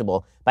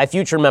possible by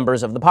future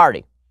members of the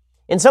party.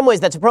 In some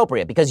ways, that's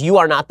appropriate because you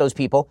are not those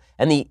people,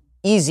 and the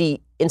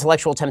easy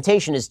intellectual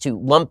temptation is to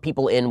lump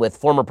people in with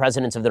former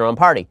presidents of their own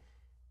party.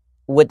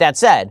 With that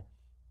said,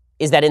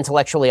 is that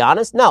intellectually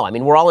honest? No. I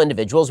mean, we're all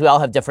individuals. We all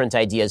have different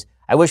ideas.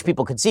 I wish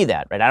people could see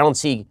that, right? I don't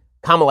see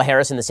Kamala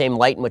Harris in the same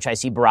light in which I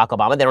see Barack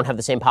Obama. They don't have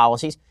the same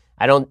policies.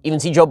 I don't even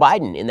see Joe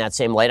Biden in that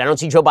same light. I don't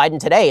see Joe Biden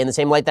today in the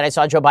same light that I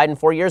saw Joe Biden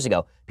 4 years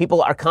ago.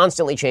 People are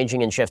constantly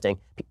changing and shifting.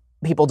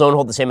 People don't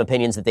hold the same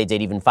opinions that they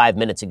did even 5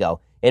 minutes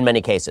ago in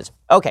many cases.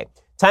 Okay,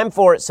 time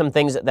for some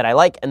things that I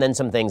like and then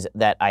some things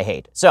that I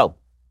hate. So,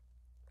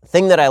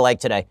 thing that I like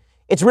today,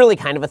 it's really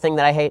kind of a thing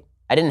that I hate.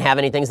 I didn't have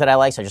any things that I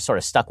like, so I just sort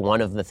of stuck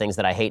one of the things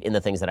that I hate in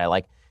the things that I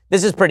like.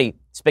 This is pretty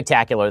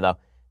spectacular, though.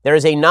 There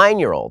is a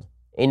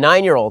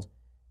 9-year-old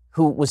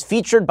who was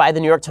featured by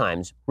the New York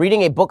Times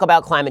reading a book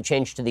about climate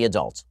change to the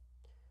adults.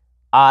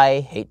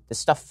 I hate this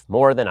stuff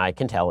more than I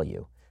can tell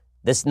you.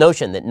 This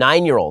notion that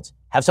 9-year-olds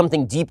have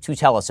something deep to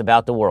tell us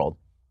about the world.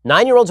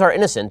 9-year-olds are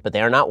innocent, but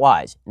they are not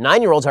wise.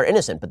 9-year-olds are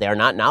innocent, but they are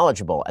not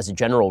knowledgeable as a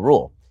general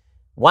rule.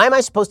 Why am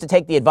I supposed to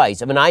take the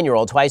advice of a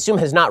 9-year-old who I assume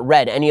has not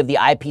read any of the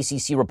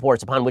IPCC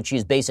reports upon which he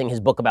is basing his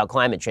book about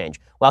climate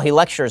change while he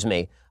lectures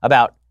me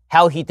about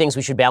how he thinks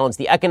we should balance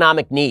the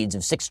economic needs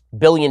of 6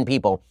 billion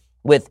people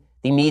with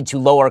the need to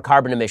lower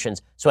carbon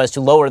emissions so as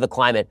to lower the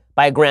climate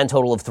by a grand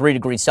total of 3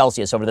 degrees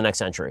Celsius over the next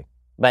century?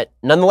 But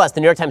nonetheless, the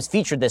New York Times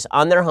featured this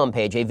on their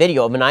homepage, a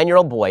video of a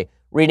 9-year-old boy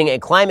reading a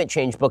climate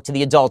change book to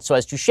the adults so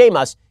as to shame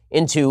us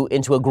into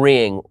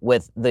agreeing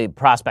with the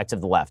prospects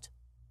of the left.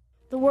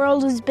 The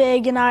world is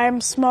big and I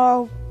am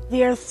small.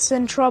 The earth's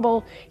in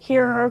trouble.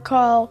 Hear her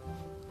call.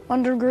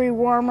 1 degree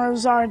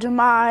warmer's our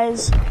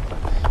demise.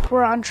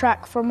 We're on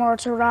track for more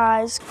to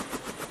rise.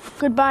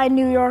 Goodbye,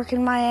 New York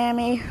and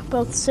Miami,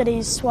 both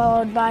cities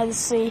swallowed by the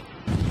sea.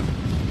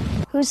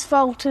 Whose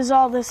fault is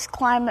all this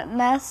climate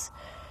mess?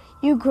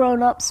 You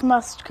grown-ups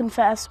must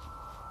confess.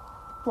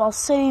 While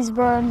cities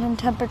burned and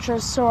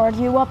temperatures soared,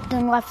 you upped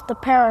and left the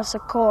Paris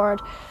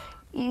Accord.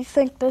 You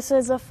think this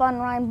is a fun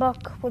rhyme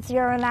book? With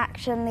your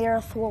inaction, the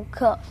earth will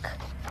cook.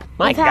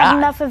 My We've God. had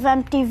enough of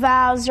empty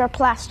vows, your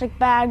plastic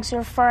bags,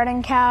 your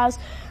farting cows.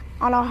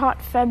 On a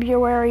hot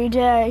February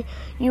day,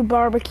 you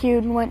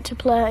barbecued and went to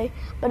play.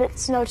 But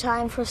it's no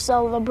time for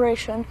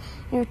celebration.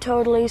 You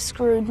totally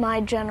screwed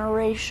my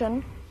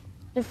generation.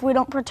 If we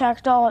don't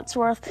protect all it's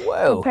worth,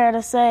 prepare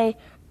to say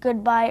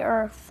goodbye,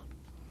 Earth.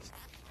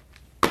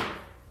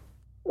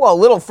 Whoa,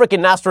 little frickin'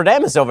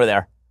 Nostradamus over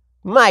there.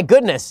 My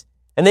goodness.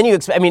 And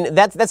then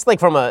that's like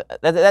from a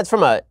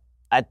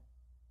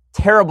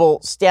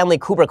terrible Stanley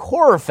Kubrick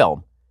horror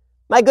film.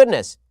 My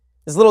goodness.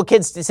 This little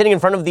kid sitting in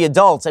front of the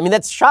adults. I mean,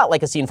 that's shot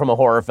like a scene from a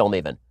horror film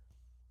even.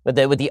 With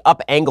the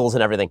up angles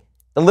and everything.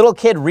 The little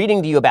kid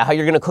reading to you about how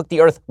you're going to cook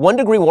the earth 1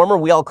 degree warmer,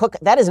 we all cook.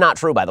 That is not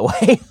true, by the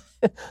way.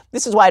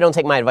 This is why I don't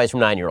take my advice from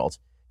 9-year-olds.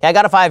 Okay, I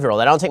got a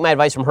 5-year-old. I don't take my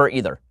advice from her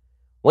either.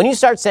 When you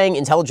start saying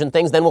intelligent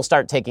things, then we'll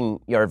start taking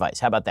your advice.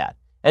 How about that?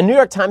 And New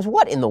York Times,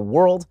 what in the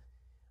world?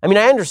 I mean,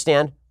 I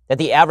understand that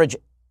the average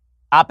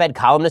op-ed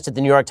columnist at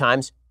the New York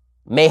Times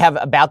may have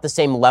about the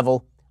same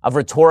level of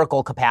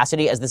rhetorical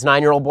capacity as this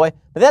 9-year-old boy,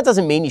 but that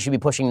doesn't mean you should be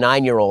pushing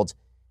 9-year-olds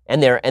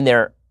and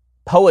their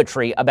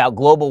poetry about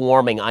global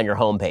warming on your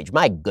homepage.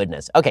 My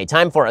goodness. Okay,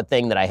 time for a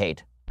thing that I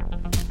hate.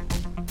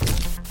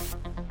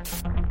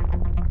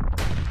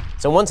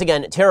 So once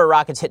again, terror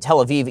rockets hit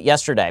Tel Aviv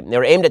yesterday. They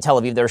were aimed at Tel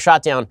Aviv. They were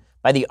shot down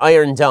by the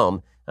Iron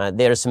Dome.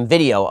 There's some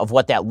video of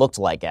what that looked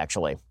like,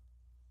 actually.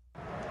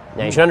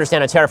 Now, you should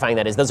understand how terrifying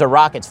that is. Those are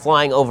rockets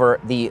flying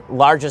over the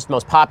largest,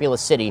 most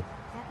populous city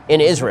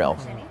in Israel.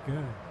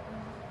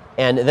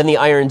 And then the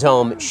Iron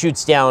Dome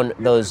shoots down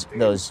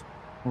those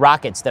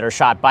rockets that are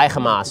shot by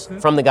Hamas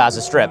from the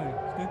Gaza Strip.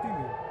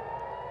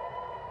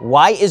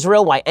 Why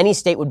Israel, why any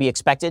state would be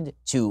expected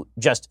to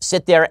just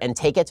sit there and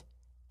take it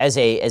as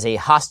a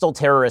hostile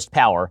terrorist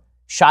power,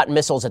 shot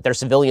missiles at their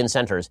civilian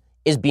centers,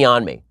 is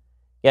beyond me.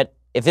 Yet,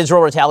 if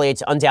Israel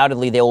retaliates,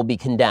 undoubtedly they will be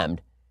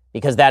condemned,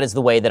 because that is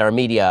the way that our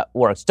media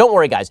works. Don't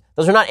worry, guys.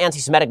 Those are not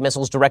anti-Semitic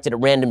missiles directed at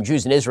random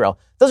Jews in Israel.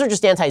 Those are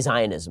just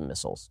anti-Zionism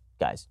missiles,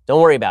 guys.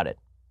 Don't worry about it.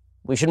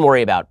 We shouldn't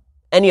worry about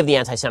any of the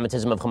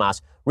anti-Semitism of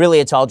Hamas. Really,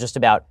 it's all just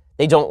about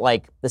they don't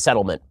like the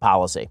settlement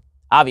policy.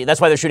 Obviously, that's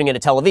why they're shooting it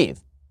at Tel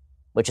Aviv,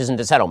 which isn't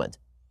a settlement.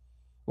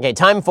 Okay,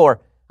 time for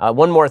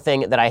one more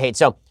thing that I hate.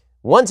 So,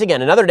 once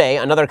again, another day,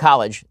 another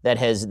college that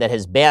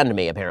has banned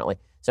me, apparently.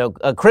 So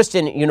a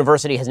Christian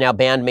university has now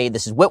banned me.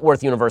 This is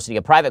Whitworth University,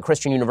 a private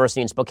Christian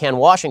university in Spokane,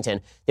 Washington.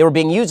 They were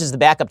being used as the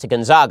backup to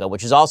Gonzaga,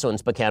 which is also in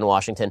Spokane,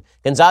 Washington.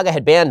 Gonzaga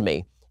had banned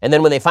me. And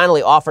then when they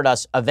finally offered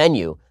us a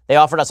venue, they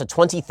offered us a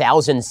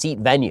 20,000-seat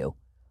venue,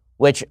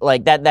 which,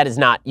 like, that is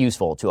not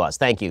useful to us.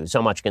 Thank you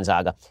so much,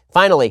 Gonzaga.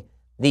 Finally,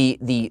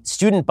 the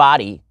student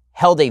body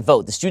held a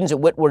vote. The students at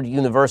Whitworth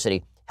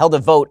University held a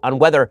vote on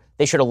whether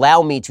they should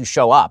allow me to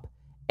show up.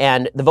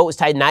 And the vote was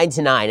tied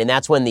 9-9, and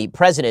that's when the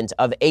president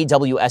of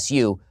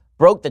AWSU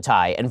broke the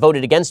tie and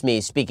voted against me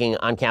speaking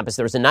on campus.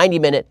 There was a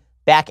 90-minute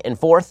back and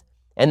forth,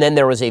 and then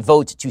there was a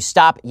vote to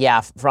stop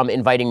YAF from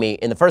inviting me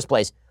in the first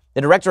place.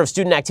 The director of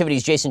student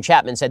activities, Jason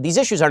Chapman, said, "These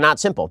issues are not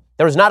simple.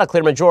 There is not a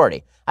clear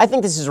majority. I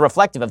think this is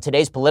reflective of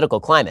today's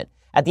political climate.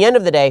 At the end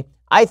of the day,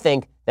 I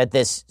think that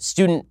this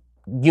student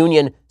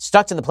union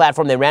stuck to the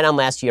platform they ran on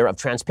last year of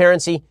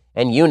transparency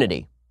and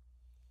unity."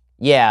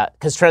 Yeah,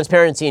 because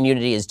transparency and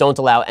unity is don't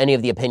allow any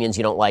of the opinions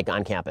you don't like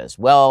on campus.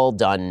 Well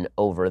done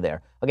over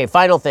there. Okay,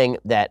 final thing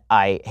that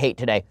I hate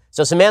today.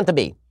 So Samantha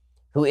Bee,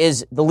 who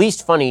is the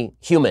least funny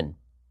human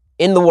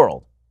in the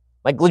world,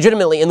 like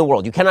legitimately in the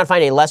world. You cannot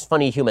find a less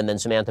funny human than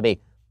Samantha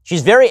Bee.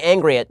 She's very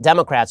angry at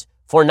Democrats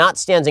for not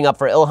standing up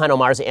for Ilhan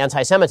Omar's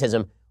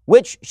anti-Semitism,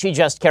 which she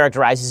just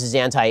characterizes as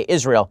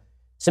anti-Israel.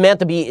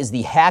 Samantha Bee is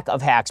the hack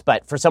of hacks,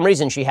 but for some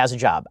reason she has a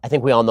job. I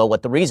think we all know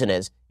what the reason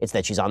is. It's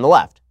that she's on the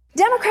left.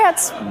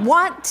 Democrats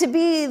want to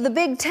be the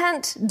big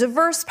tent,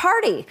 diverse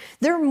party.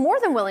 They're more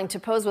than willing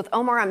to pose with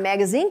Omar on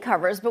magazine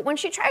covers, but when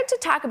she tried to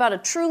talk about a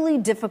truly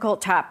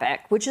difficult topic,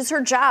 which is her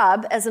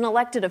job as an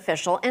elected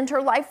official, and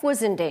her life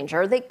was in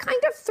danger, they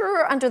kind of threw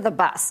her under the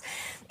bus.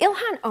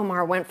 Ilhan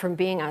Omar went from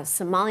being a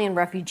Somalian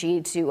refugee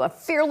to a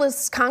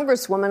fearless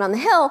congresswoman on the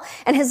Hill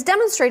and has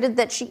demonstrated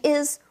that she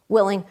is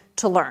willing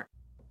to learn.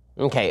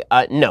 Okay,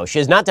 no, she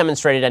has not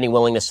demonstrated any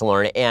willingness to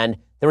learn, and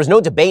there was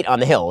no debate on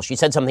the Hill. She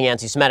said something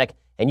anti-Semitic,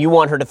 and you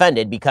want her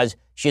defended because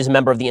she is a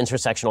member of the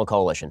Intersectional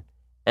Coalition.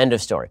 End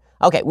of story.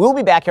 Okay, we'll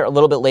be back here a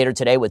little bit later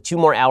today with 2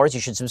 more hours. You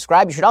should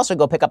subscribe. You should also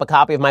go pick up a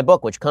copy of my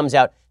book, which comes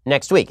out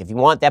next week. If you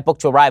want that book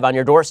to arrive on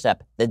your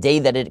doorstep the day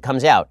that it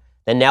comes out,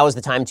 then now is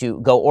the time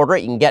to go order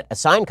it. You can get a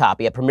signed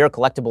copy at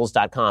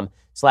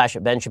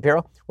premiercollectibles.com/Ben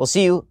Shapiro. We'll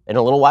see you in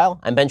a little while.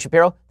 I'm Ben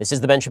Shapiro. This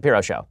is The Ben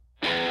Shapiro Show.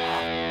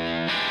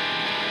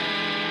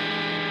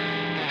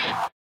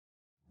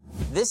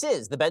 This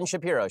is The Ben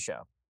Shapiro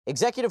Show.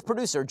 Executive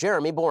producer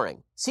Jeremy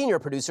Boring. Senior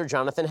producer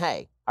Jonathan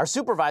Hay. Our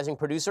supervising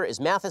producer is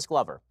Mathis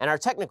Glover. And our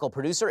technical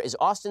producer is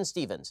Austin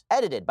Stevens.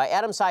 Edited by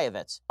Adam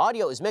Sayevitz.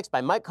 Audio is mixed by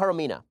Mike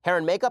Caromina. Hair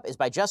and makeup is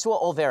by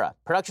Jesua Olvera.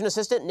 Production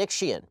assistant Nick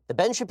Sheehan. The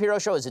Ben Shapiro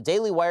Show is a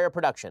Daily Wire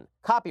production.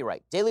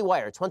 Copyright Daily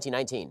Wire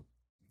 2019.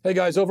 Hey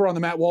guys, over on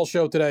the Matt Walsh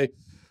Show today,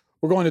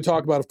 we're going to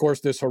talk about, of course,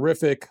 this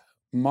horrific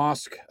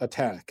mosque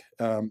attack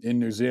in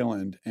New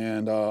Zealand.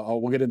 And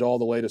we'll get into all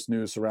the latest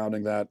news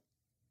surrounding that.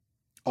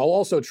 I'll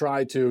also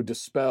try to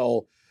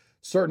dispel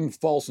certain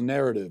false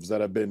narratives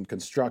that have been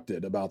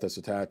constructed about this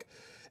attack.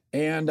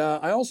 And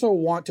I also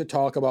want to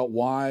talk about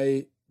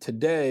why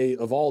today,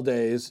 of all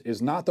days,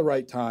 is not the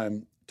right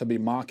time to be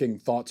mocking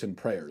thoughts and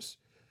prayers,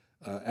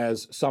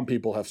 as some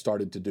people have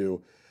started to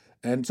do.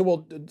 And so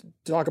we'll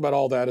talk about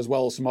all that as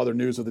well as some other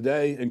news of the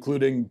day,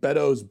 including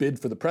Beto's bid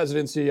for the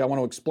presidency. I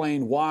want to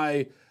explain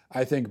why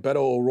I think Beto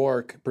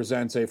O'Rourke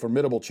presents a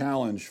formidable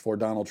challenge for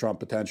Donald Trump,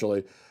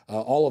 potentially.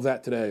 All of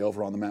that today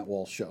over on the Matt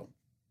Walsh Show.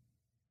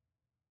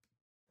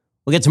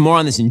 We'll get to more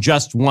on this in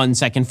just 1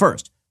 second.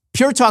 First,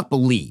 Pure Talk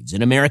believes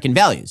in American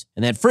values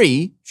and that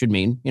free should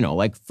mean,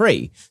 like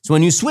free. So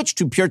when you switch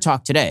to Pure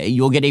Talk today,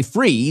 you'll get a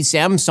free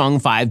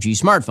Samsung 5G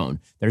smartphone.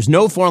 There's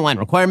no 4-line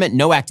requirement,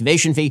 no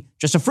activation fee,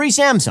 just a free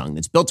Samsung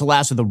that's built to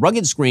last with a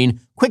rugged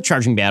screen, quick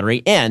charging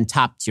battery, and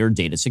top-tier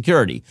data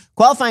security.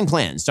 Qualifying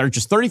plans start at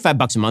just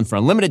 $35 a month for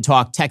unlimited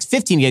talk, text,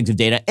 15 gigs of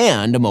data,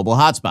 and a mobile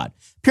hotspot.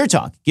 Pure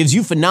Talk gives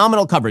you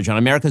phenomenal coverage on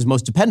America's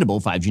most dependable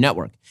 5G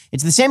network.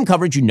 It's the same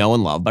coverage you know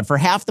and love, but for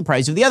half the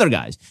price of the other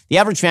guys. The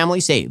average family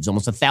saves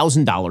almost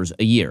 $1,000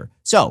 a year.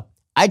 So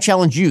I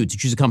challenge you to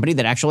choose a company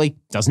that actually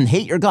doesn't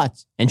hate your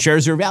guts and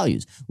shares your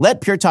values.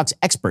 Let Pure Talk's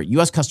expert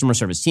U.S. customer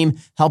service team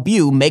help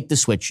you make the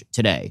switch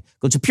today.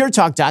 Go to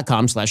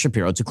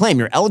puretalk.com/Shapiro to claim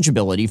your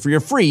eligibility for your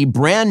free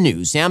brand new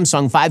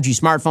Samsung 5G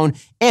smartphone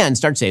and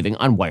start saving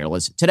on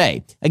wireless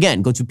today.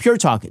 Again, go to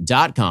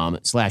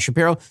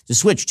puretalk.com/Shapiro to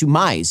switch to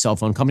my cell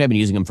phone company. I've been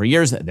using them for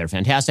years. They're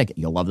fantastic.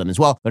 You'll love them as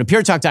well. Go to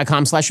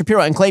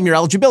puretalk.com/Shapiro and claim your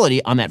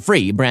eligibility on that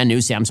free brand new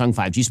Samsung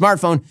 5G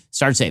smartphone.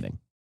 Start saving.